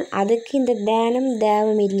இருந்தால் அதுக்கு இந்த தேனும்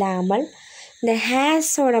தேவும் இல்லாமல் இந்த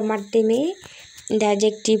ஹேஸோட மட்டுமே இந்த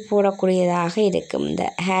அட்ஜெக்டிவ் போடக்கூடியதாக இருக்கும். இந்த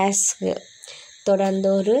ஹேஸ்க்கு தொடர்ந்து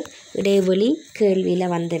ஒரு இடைவெளி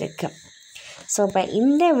கேள்வியில் வந்திருக்கு. ஸோ இப்போ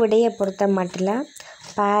இந்த விடையை பொறுத்த மட்டும்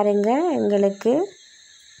பாருங்கள், எங்களுக்கு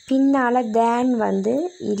பின்னால் தேன்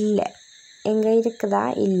இல்லை, எங்கே இருக்குதா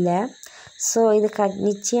இல்லை. ஸோ இது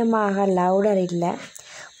நிச்சயமாக லவுடர் இல்லை,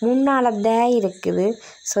 முன்னால் த இருக்குது.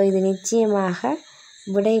 ஸோ இது நிச்சயமாக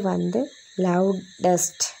விடை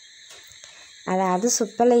லவுடஸ்ட், அதாவது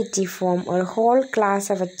சூப்பர்லேட்டிவ் ஃபார்ம் ஒரு ஹோல்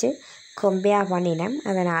கிளாஸை வச்சு கம்பேர் பண்ணினோம்,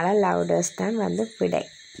 அதனால் லவுடஸ்ட் தான் விடை.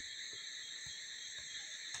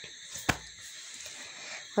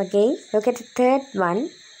 Okay, look at the third one.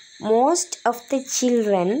 Most of the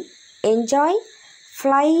children enjoy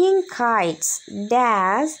flying kites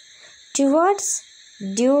dash towards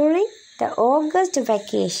during the August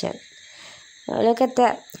vacation. Look at the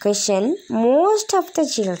question. Most of the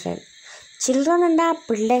children. Children and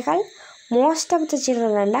பிள்ளைகள், most of the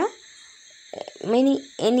children and any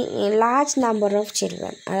large number of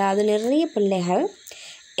children, அதாவது நிறைய பிள்ளைகள்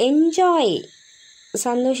enjoy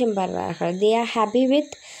சந்தோஷம் படுறார்கள். they are happy with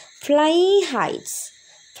flying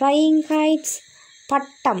heights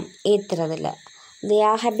பட்டம் ஏற்றுறதில்ல. they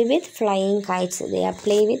are happy with flying kites, they are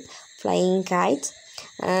play with flying kites.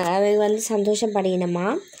 அவை வந்து சந்தோஷப்படணுமா.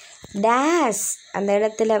 Days அந்த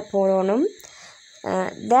இடத்துல போடணும்.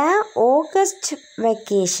 the August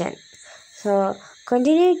vacation. so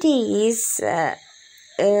continuity is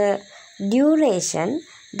duration.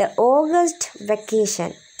 the August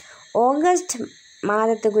vacation, August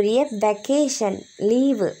மாதத்துக்குரிய vacation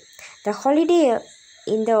leave. the holiday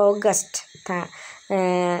in the August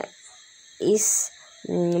is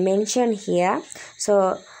mentioned here. so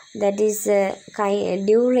that is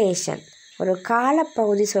duration. ஒரு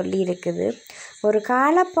காலப்பகுதி சொல்லி இருக்குது. ஒரு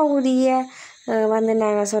காலப்பகுதியை வந்து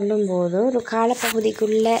நாங்கள் சொல்லும்போது ஒரு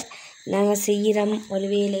காலப்பகுதிக்குள்ளே நாங்கள் செய்கிறோம் ஒரு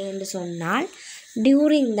வேலை என்று சொன்னால்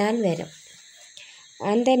டியூரிங் தான் வரும்.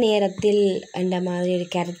 அந்த நேரத்தில் அந்த மாதிரி ஒரு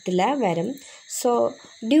கருத்தில் வரும். So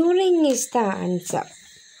during is the answer.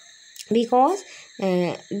 because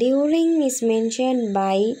during is mentioned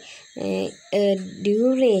by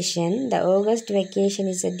duration. the August vacation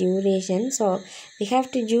is a duration, so we have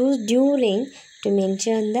to use during to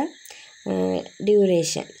mention the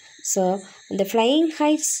duration. so the flying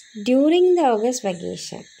heights during the August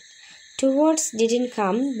vacation. towards didn't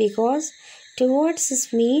come because towards is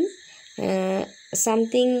mean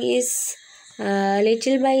something is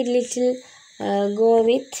little by little go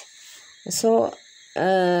with. so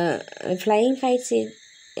flying kites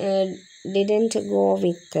didn't go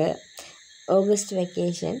with August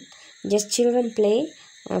vacation. just children play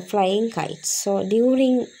flying kites. so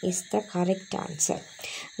during is the correct answer.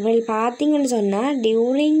 well பார்த்தீங்கன்னு சொன்னால்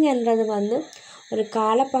டியூரிங்ன்றது வந்து ஒரு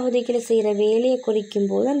காலப்பகுதிக்குள்ள செய்கிற வேலையை குறிக்கும்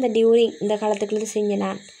போது அந்த during இந்த காலத்துக்குள்ள செஞ்ச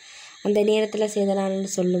நான் அந்த நேரத்தில் செய்த நான்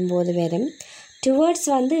சொல்லும்போது வரும். டுவர்ட்ஸ்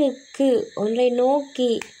வந்து ஒன்றை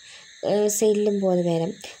நோக்கி செல்லும் போது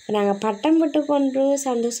வேறும். நாங்கள் பட்டம் விட்டு கொண்டு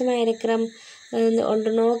சந்தோஷமாக இருக்கிறோம்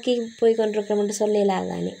ஒன்று நோக்கி போய் கொண்டிருக்கிறோம்னு சொல்லலாம்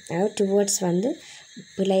தானே. அதாவது டுவர்ட்ஸ் வந்து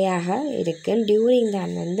பிழையாக இருக்கு. டியூரிங்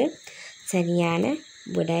தான் வந்து சரியான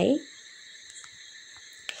விடை.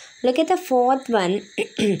 Look at the fourth one.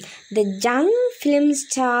 the young film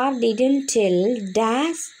star didn't tell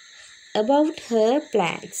dash about her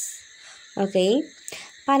plans. okay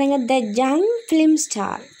பாருங்க, the young film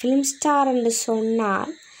star என்று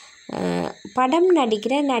சொன்னால் படம்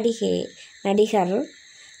நடிக்கிற நடிகர்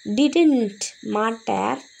didn't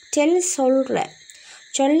மாட்டார், tell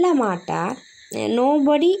சொல்ல மாட்டார்,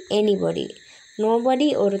 nobody anybody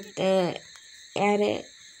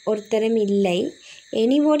ஒருத்தரும் இல்லை,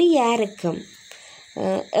 anybody யாருக்கும்,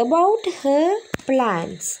 about her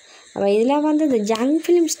plans. அப்போ இதில் வந்து the young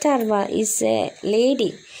film star is a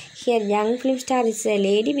lady. here young film star is a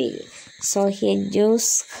lady, so here use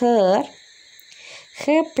her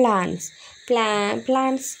plans.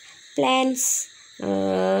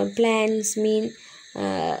 Plans mean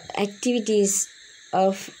activities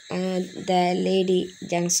of the lady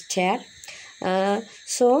youngster.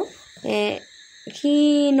 so he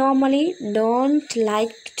normally don't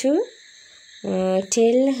like to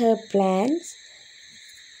tell her plans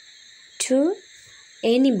to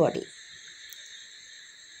anybody.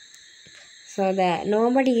 so the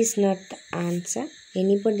nobody is not the answer,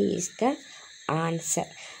 anybody is the answer.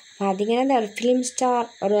 பார்த்தீங்கன்னா இந்த ஒரு film star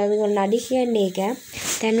அது ஒரு நடிகை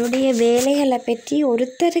தன்னுடைய வேலைகளை பற்றி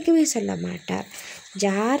ஒருத்தருக்குமே சொல்ல மாட்டார்,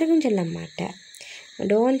 யாருக்கும் சொல்ல மாட்டார்.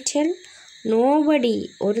 டோன்ட் டெல் நோபடி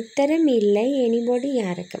ஒருத்தரும் இல்லை, எனிபடி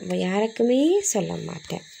யாருக்குமே சொல்ல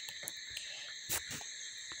மாட்டார்.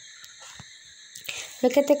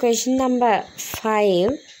 Look at the question number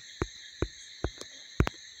 5.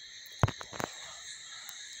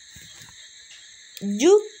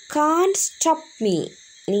 You can't stop me.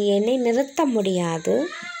 நீ என்னை நிறுத்த முடியாது.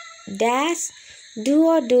 dash do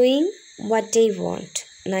or doing what I want.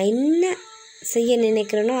 நான் என்ன செய்ய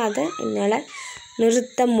நினைக்கிறேனோ அதை என்னால்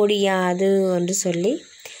நிறுத்த முடியாது என்று சொல்லி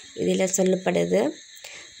இதில் சொல்லப்படுது.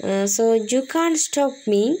 So you can't stop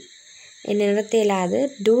me, என்னை நிறுத்த இயலாது.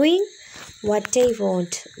 doing what I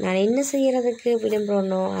want, நான் என்ன செய்கிறதுக்கு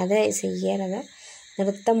விரும்புகிறேனோ அதை செய்கிறத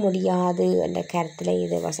நிறுத்த முடியாது என்ற கருத்தில்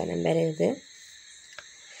இது வசனம் வருது.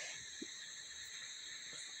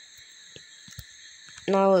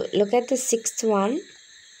 Now look at the sixth one.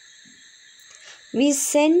 We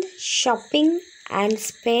send shopping and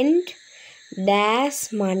spend dash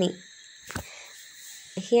money.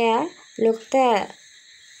 Here look the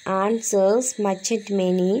answers, much and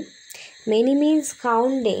many. Many means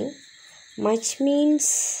counting, much means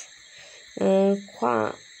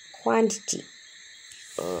quantity.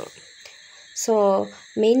 So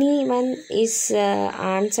many one is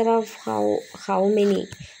answer of how many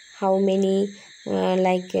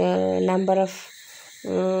like number of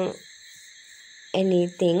any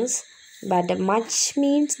things, but much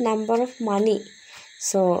means number of money.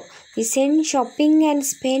 So we send shopping and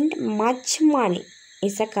spend much money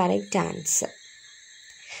is the correct answer.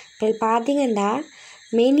 இப்போ பார்த்தீங்கன்னா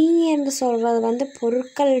many என்று சொல்கிறது வந்து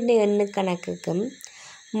பொருட்களுடைய எண்ணு கணக்குக்கும்,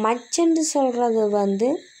 much என்று சொல்கிறது வந்து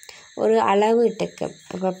ஒரு அளவீட்டுக்கு.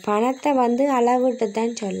 இப்போ பணத்தை வந்து அளவீட்டு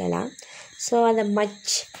தான் சொல்லலாம். ஸோ அதை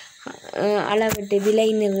மச் அளவீட்டு விலை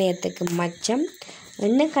நிர்ணயத்துக்கு மச்சம்,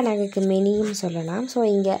 எண்ணு கணக்குக்கு மெனியும் சொல்லலாம். ஸோ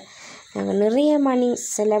இங்கே நாங்கள் நிறைய மணி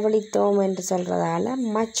செலவழித்தோம் என்று சொல்கிறதால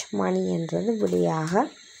மச் மணி என்றது விடையாக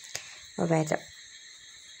வரும்.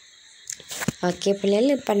 ஓகே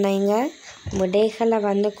பிள்ளைகள், இப்போ நீங்கள் விடைகளை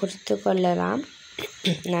வந்து கொடுத்து கொள்ளலாம்.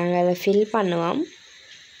 நாங்கள் அதை ஃபில் பண்ணுவோம்.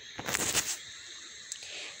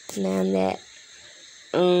 நான் அந்த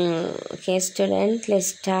okay student, let's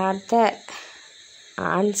start the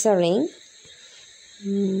answering.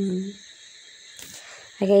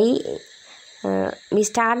 Okay, we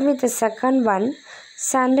start with the second one.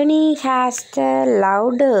 Sanduni has the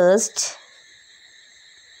loudest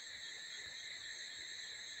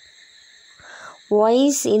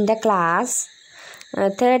voice in the class.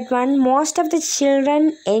 Third one, most of the children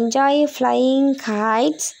enjoy flying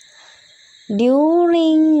kites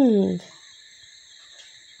during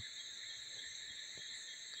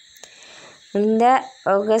the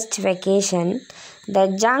August vacation. The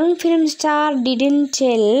young film star didn't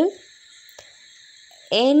tell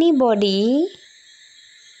anybody,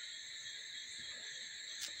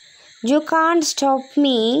 you can't stop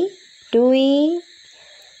me doing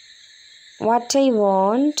what I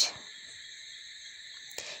want.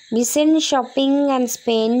 We send shopping and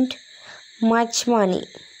spend much money.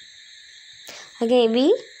 Okay, we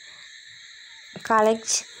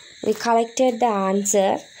collected the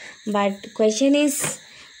answer, but question is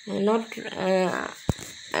not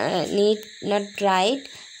right.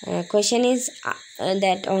 Question is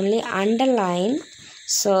that only underline.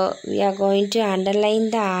 So we are going to underline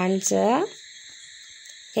the answer.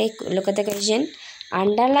 Okay, look at the question.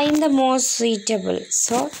 Underline the most suitable.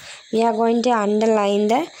 So we are going to underline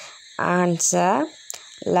the answer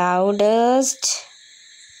loudest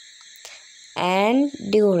and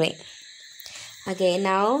during. Okay,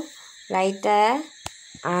 now write the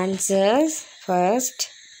answers first.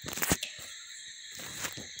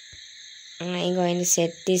 I'm going to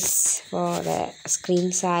set this for the screen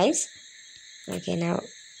size. Okay, now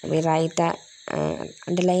we write the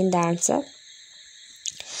underline the answer.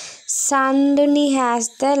 Sanduni has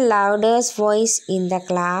the loudest voice in the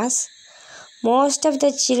class. Most of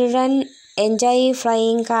the children enjoy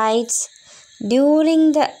flying kites during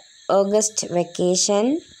the August vacation.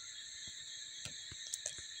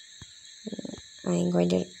 I'm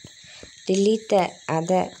going to delete the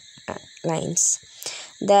other lines.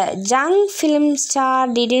 The young film star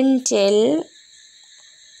didn't tell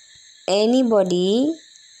anybody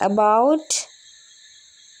about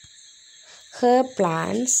her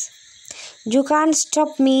plans. You can't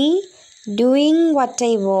stop me doing what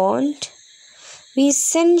I want. We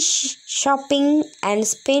send shopping and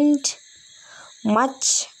spend much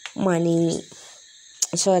money.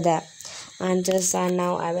 So the answers are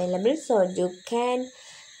now available, so you can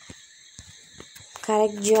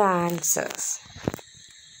correct your answers.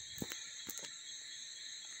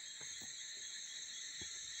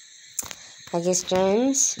 Okay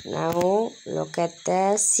students, now look at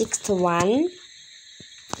the sixth one.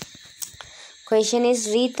 Question is,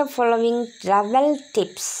 read the following travel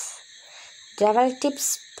tips. Travel tips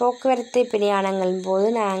போக்குவரத்து பிரயாணங்களின் போது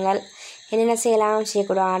நாங்கள் என்னென்ன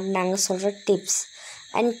செய்யக்கூடாது நாங்கள் சொல்கிற tips,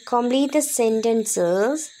 and complete the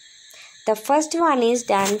sentences. The first one is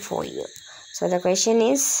done for you. So the question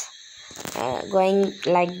is going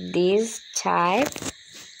like this type.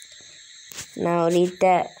 Now read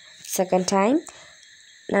the second time.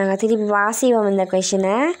 நாங்கள் திருப்பி வாசிவோம் இந்த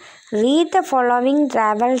கொஷனை. Read the following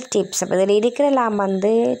travel tips. அப்போ இதில் இருக்கிறலாம்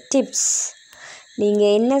வந்து டிப்ஸ்,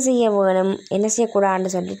 நீங்கள் என்ன செய்ய வேணும் என்ன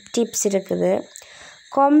செய்யக்கூடாதுன்னு சொல்லி டிப்ஸ் இருக்குது.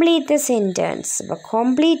 Complete the sentence. இப்போ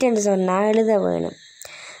கம்ப்ளீட்னு சொன்னால் எழுத வேணும்.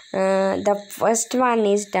 The first one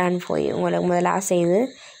is done for you. உங்களுக்கு முதலாக செய்து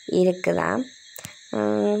இருக்குதா?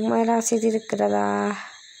 முதலாக செய்து இருக்கிறதா?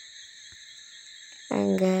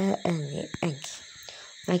 அங்கே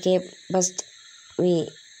okay, first we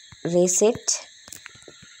reset.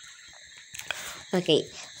 Okay,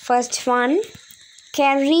 first one,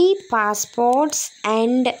 carry passports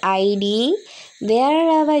and ID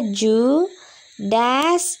wherever you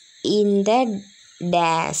dash in the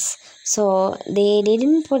dash. So they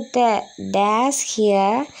didn't put the dash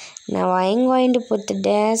here. Now I'm going to put the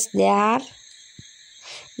dash there.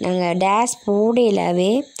 நாங்கள் dash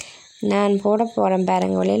போடலவே நான் போட போகிறேன்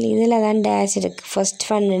பாருங்களில் இதில் தான் dash இருக்குது. First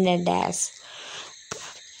one dash.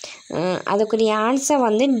 அதுக்குரிய answer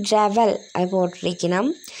வந்து travel அது போட்டிருக்கணும்.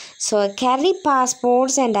 So carry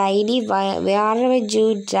passports and IT wherever you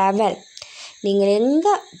travel. நீங்கள்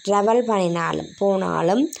எங்கே ட்ராவல்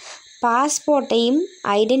போனாலும் பாஸ்போர்ட்டையும்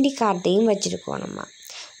identity கார்டையும் வச்சுருக்கோணுமா.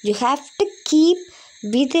 You have to keep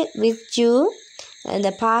with you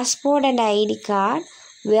the passport and ID card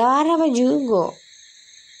wherever you go.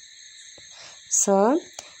 So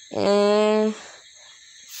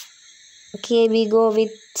okay, we go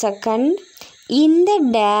with second in the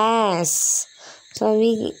dash. So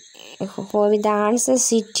we go with the answer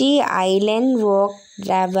city, island, walk,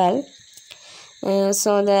 travel.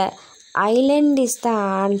 So the island is the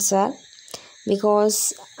answer because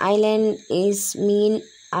island is mean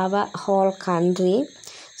our whole country.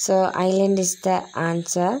 So island is the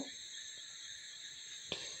answer.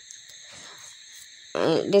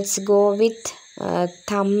 Let's go with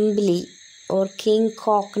Thumbly or king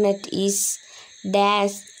coconut is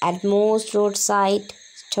dash at most roadside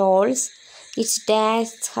stalls. It's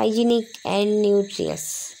dash hygienic and nutritious.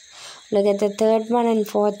 Look at the third one and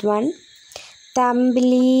fourth one.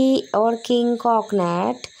 Thumbly or king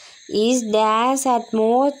coconut is dash at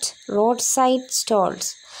most roadside stalls.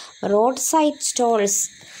 Roadside stalls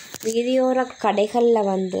வீதியோர கடைகளில்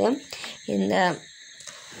வந்து இந்த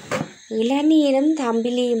இளநீரும்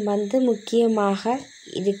தம்பிலியும் வந்து முக்கியமாக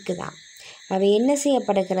இருக்குதாம். அவை என்ன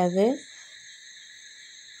செய்யப்படுகிறது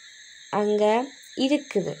அங்கே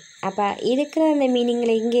இருக்குது. அப்போ இருக்கிற அந்த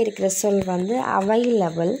மீனிங்கில் இங்கே இருக்கிற சொல் வந்து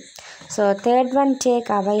available. So third one take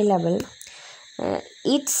available.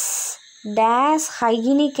 It's dash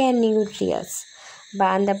hygienic and nutritious. இப்போ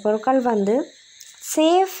அந்த பொருட்கள் வந்து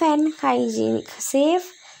சேஃப்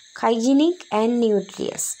ஹைஜீனிக் அண்ட்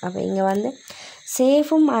நியூட்ரியஸ். அப்போ இங்கே வந்து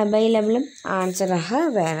சேஃபும் அவைலபிளும் ஆன்சராக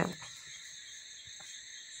வேணும்.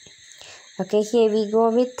 Okay, here we go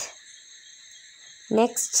with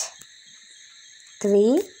next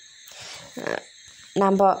 3.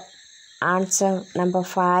 Answer number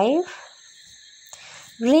 5.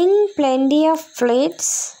 Bring plenty of plates.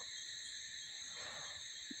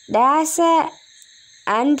 Dash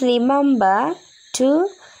and remember to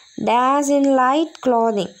dash in light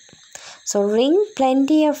clothing. So bring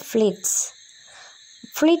plenty of plates.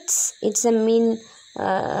 Plates, it's a mean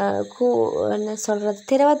என்ன சொல்கிறது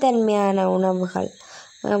திரவத்தன்மையான உணவுகள்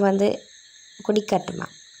வந்து குடிக்கட்டுமா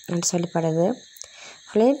சொல்லப்படுது.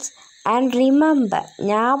 Pleats and remember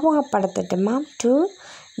ஞாபகப்படுத்தட்டுமா to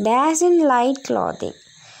dash in light clothing.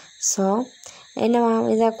 So என்னவா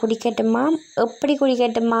இதை குடிக்கட்டுமாம். எப்படி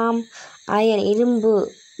குடிக்கட்டுமாம்? Iron இரும்பு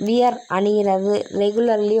wear அணிகிறது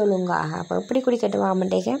regularly ஒழுங்காக. அப்போ எப்படி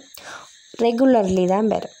குடிக்கட்டுமாமட்டேங்க ரெகுலர்லி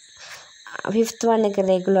தான் பெறும். ஃபிஃப்த் ஒன்னுக்கு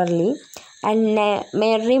regularly. And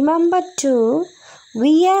may remember to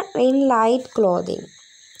wear in light clothing.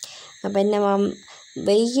 அப்போ என்ன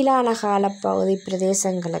வெயிலான காலப்பகுதி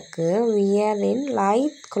பிரதேசங்களுக்கு wear in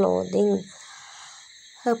light clothing.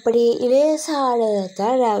 அப்படி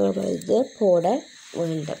லேசானதான் நாங்கள் வந்து போட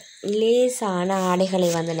வேண்டும். லேசான ஆடைகளை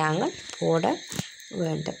வந்து நாங்கள் போட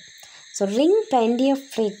வேண்டும். So ring plenty of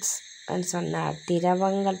plates சொன்னார்.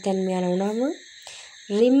 திரவங்கள் தன்மையான உணவு.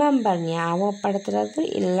 ரிமெம்பர் ஞாபகப்படுத்துறது.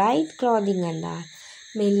 லைட் கிளாத்திங் என்றால்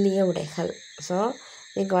மெல்லிய உடைகள். So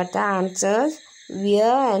we got the answers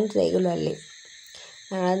wear and regularly.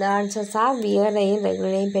 The answers are wear and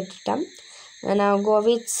regularly பெற்றுட்டோம். Now go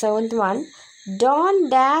with seventh one. Don't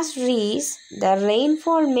dash trees, the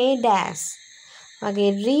rainfall may dash. Okay,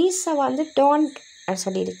 ட்ரீஸை வந்து don't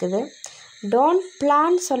சொல்லியிருக்குது. Don't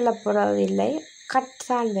plan சொல்லப்படவில்லை, cut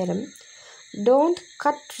தான் வரும். Don't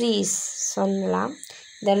cut trees சொல்லலாம்.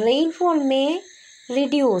 The rainfall may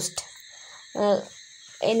reduced.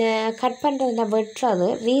 என்ன cut பண்ணுறதுனா வெட்டுறது.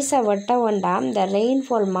 ரீஸை வெட்ட வேண்டாம். the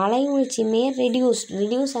rainfall மழை வீழ்ச்சி மே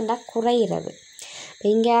reduce என்றால் குறைகிறது. இப்போ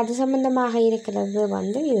இங்கே அது சம்மந்தமாக இருக்கிறது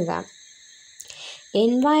வந்து இதுதான்.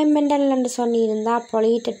 என்வாயன்மெண்டல் என்று சொல்லியிருந்தால்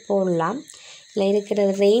பொல்யூட்டட் போடலாம். இதில்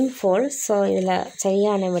இருக்கிறது ரெயின்ஃபால். ஸோ இதில்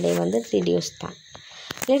சரியான விடை வந்து reduce தான்.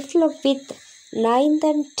 Let's look with 9th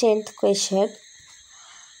and 10th question.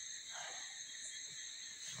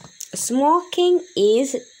 Smoking is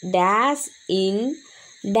dash in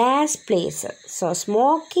dash places. So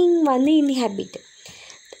smoking வந்து இன்ஹேபிட்.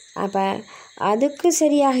 அப்போ அதுக்கு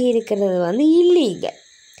சரியாக இருக்கிறது வந்து illegal.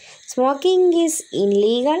 Smoking is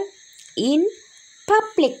illegal in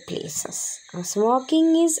public places.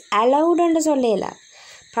 Smoking is அலவுடுன்னு சொல்லல.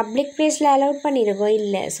 public place la allowed பண்ணிருக்கோ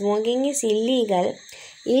இல்ல smoking is illegal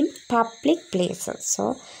in public places. So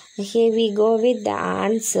here we go with the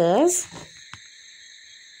answers.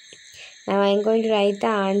 Now I am going to write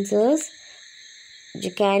the answers.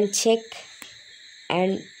 You can check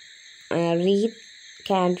and read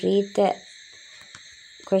the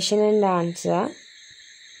question and answer.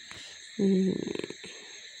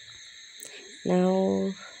 Now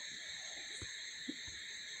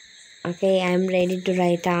okay, I am ready to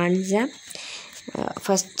write the answer.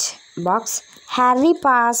 First box, Harry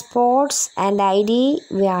passports and ID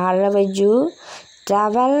wherever you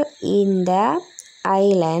travel in the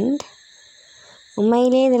island.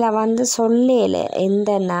 உண்மையிலே இதில் வந்து சொல்லல எந்த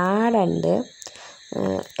நாடுண்டு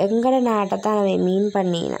எங்கட நாட்டை தான் அவன் மீன்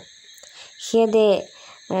பண்ணினேன். Here they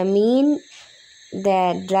mean the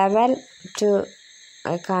travel to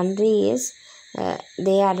a country is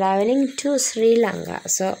they are traveling to Sri Lanka.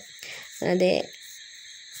 So they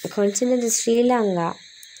consider the Sri Lanka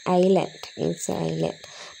island. It's an island.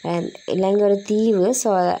 And இலங்கை ஒரு தீவு. So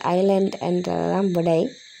island என்றதான் விடை.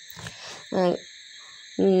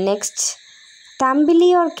 Next, Tambili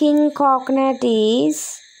or king coconut is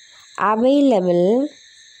available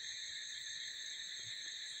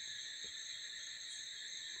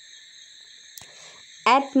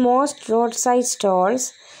at most roadside stalls.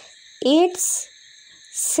 It's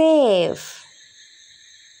safe,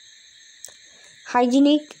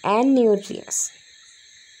 hygienic and nutritious.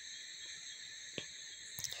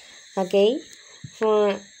 Okay,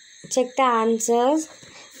 check the answers.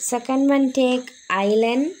 Second one take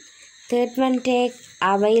island, third one take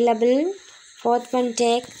available, fourth one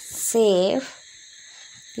take safe.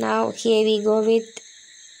 Now here we go with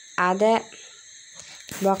other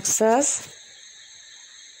boxes.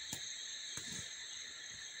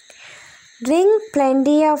 Drink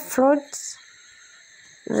plenty of fruits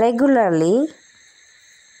regularly.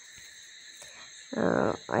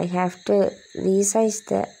 I have to resize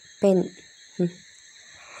the pen.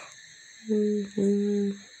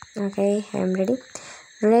 Okay, I am ready.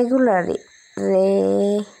 Regularly. Regularly.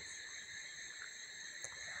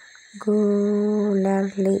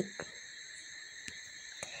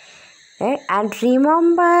 Okay. And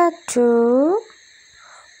remember to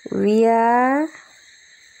wear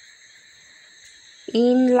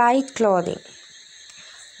in light clothing.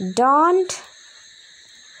 Don't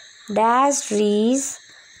dash trees.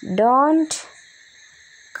 Don't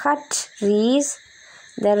cut trees.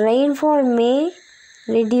 The rainfall may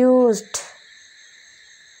reduced.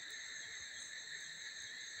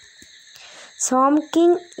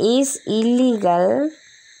 Smoking is illegal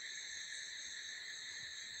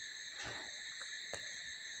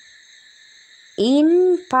in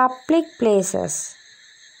public places.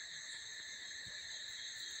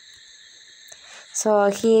 So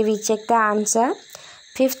here we check the answer.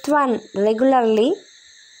 Fifth one, regularly.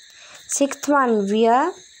 Sixth one, wear.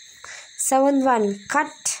 Seventh one,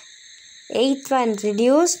 cut. Eighth one,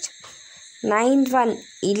 reduced. Ninth one,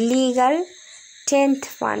 illegal. 10th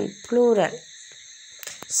one, plural.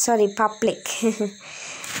 Sorry, public.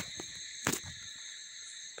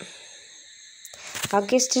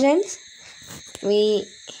 Okay, students, we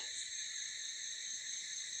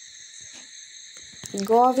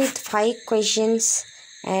go with 5 questions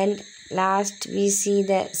and last we see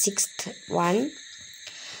the 6th one.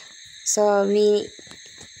 So we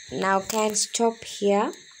now can stop here.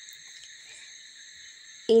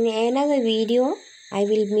 In another video I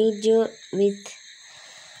will meet you with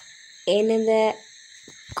another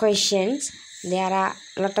questions. There are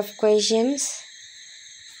a lot of questions,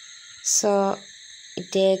 so it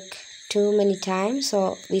take too many time, so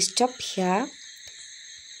we stop here.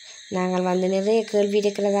 நாங்கள் வந்து நிறைய கேள்வி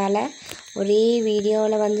இருக்கிறதால ஒரே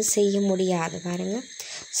வீடியோவில் வந்து செய்ய முடியாது பாருங்கள்.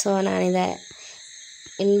 ஸோ நான் இதை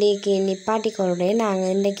இன்றைக்கு நிப்பாட்டிக்கொள்கிறேன்.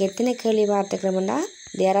 நாங்கள் இன்றைக்கு எத்தனை கேள்வி பார்த்துக்கிறோம்னா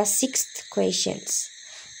there are 6 questions.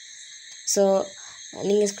 ஸோ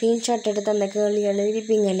நீங்கள் ஸ்க்ரீன்ஷாட் எடுத்து அந்த கேள்வி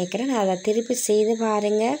எழுதிப்பீங்கன்னு நினைக்கிறேன். நான் அதை திருப்பி செய்து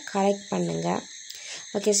பாருங்கள், கரெக்ட் பண்ணுங்கள்.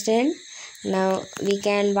 Okay student, now we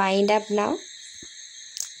can wind up now.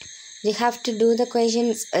 You have to do the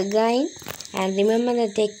questions again and remember the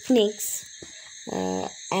techniques,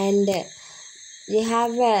 and you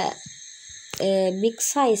have a big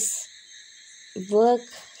size work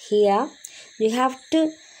here. You have to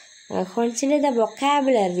consider the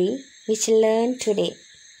vocabulary which you learned today.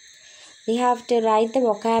 You have to write the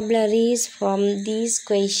vocabularies from these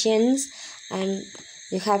questions and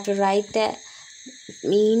you have to write the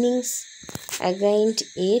meanings against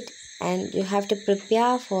it, and you have to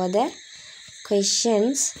prepare for the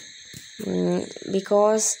questions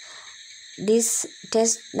because this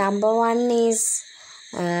test number 1 is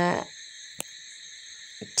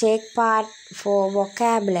take part for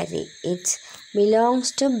vocabulary. It belongs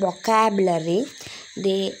to vocabulary.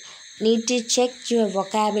 They need to check your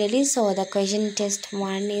vocabulary. So the question test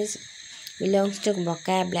 1 is belongs to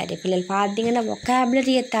vocabulary. பிள்ளைகள் பார்த்தீங்கன்னா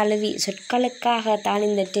vocabulary-யை தழுவி சொற்களுக்காக தான்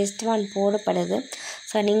இந்த test 1 போடப்படுது.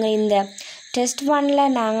 So நீங்கள் இந்த test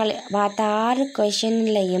 1ல் நாங்கள் பார்த்த 6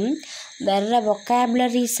 கொஷன்லையும் வர்ற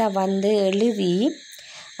vocabularies-ஐ எழுதி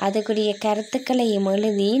அதுக்குரிய கருத்துக்களையும்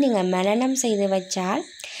எழுதி நீங்கள் மனனம் செய்து வச்சால்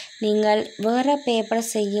நீங்கள் வேறு பேப்பர்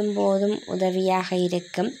செய்யும் போதும் உதவியாக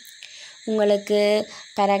இருக்கும். உங்களுக்கு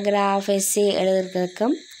பேராகிராஃப் எஸ்ஸே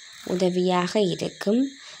எழுதுறதுக்கும் உதவியாக இருக்கும்.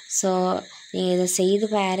 ஸோ நீங்கள் இதை செய்து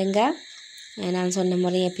பாருங்கள். நான் சொன்ன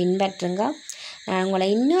முறையை பின்பற்றுங்க. நான் உங்களை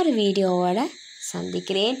இன்னொரு வீடியோவோட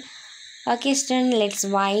சந்திக்கிறேன். Okay students, let's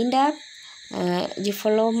wind up. You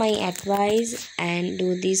follow my advice and do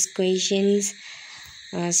these questions.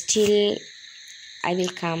 Still I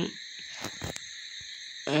will come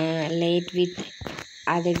late with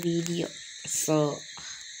other video. So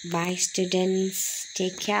bye students,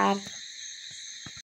 take care.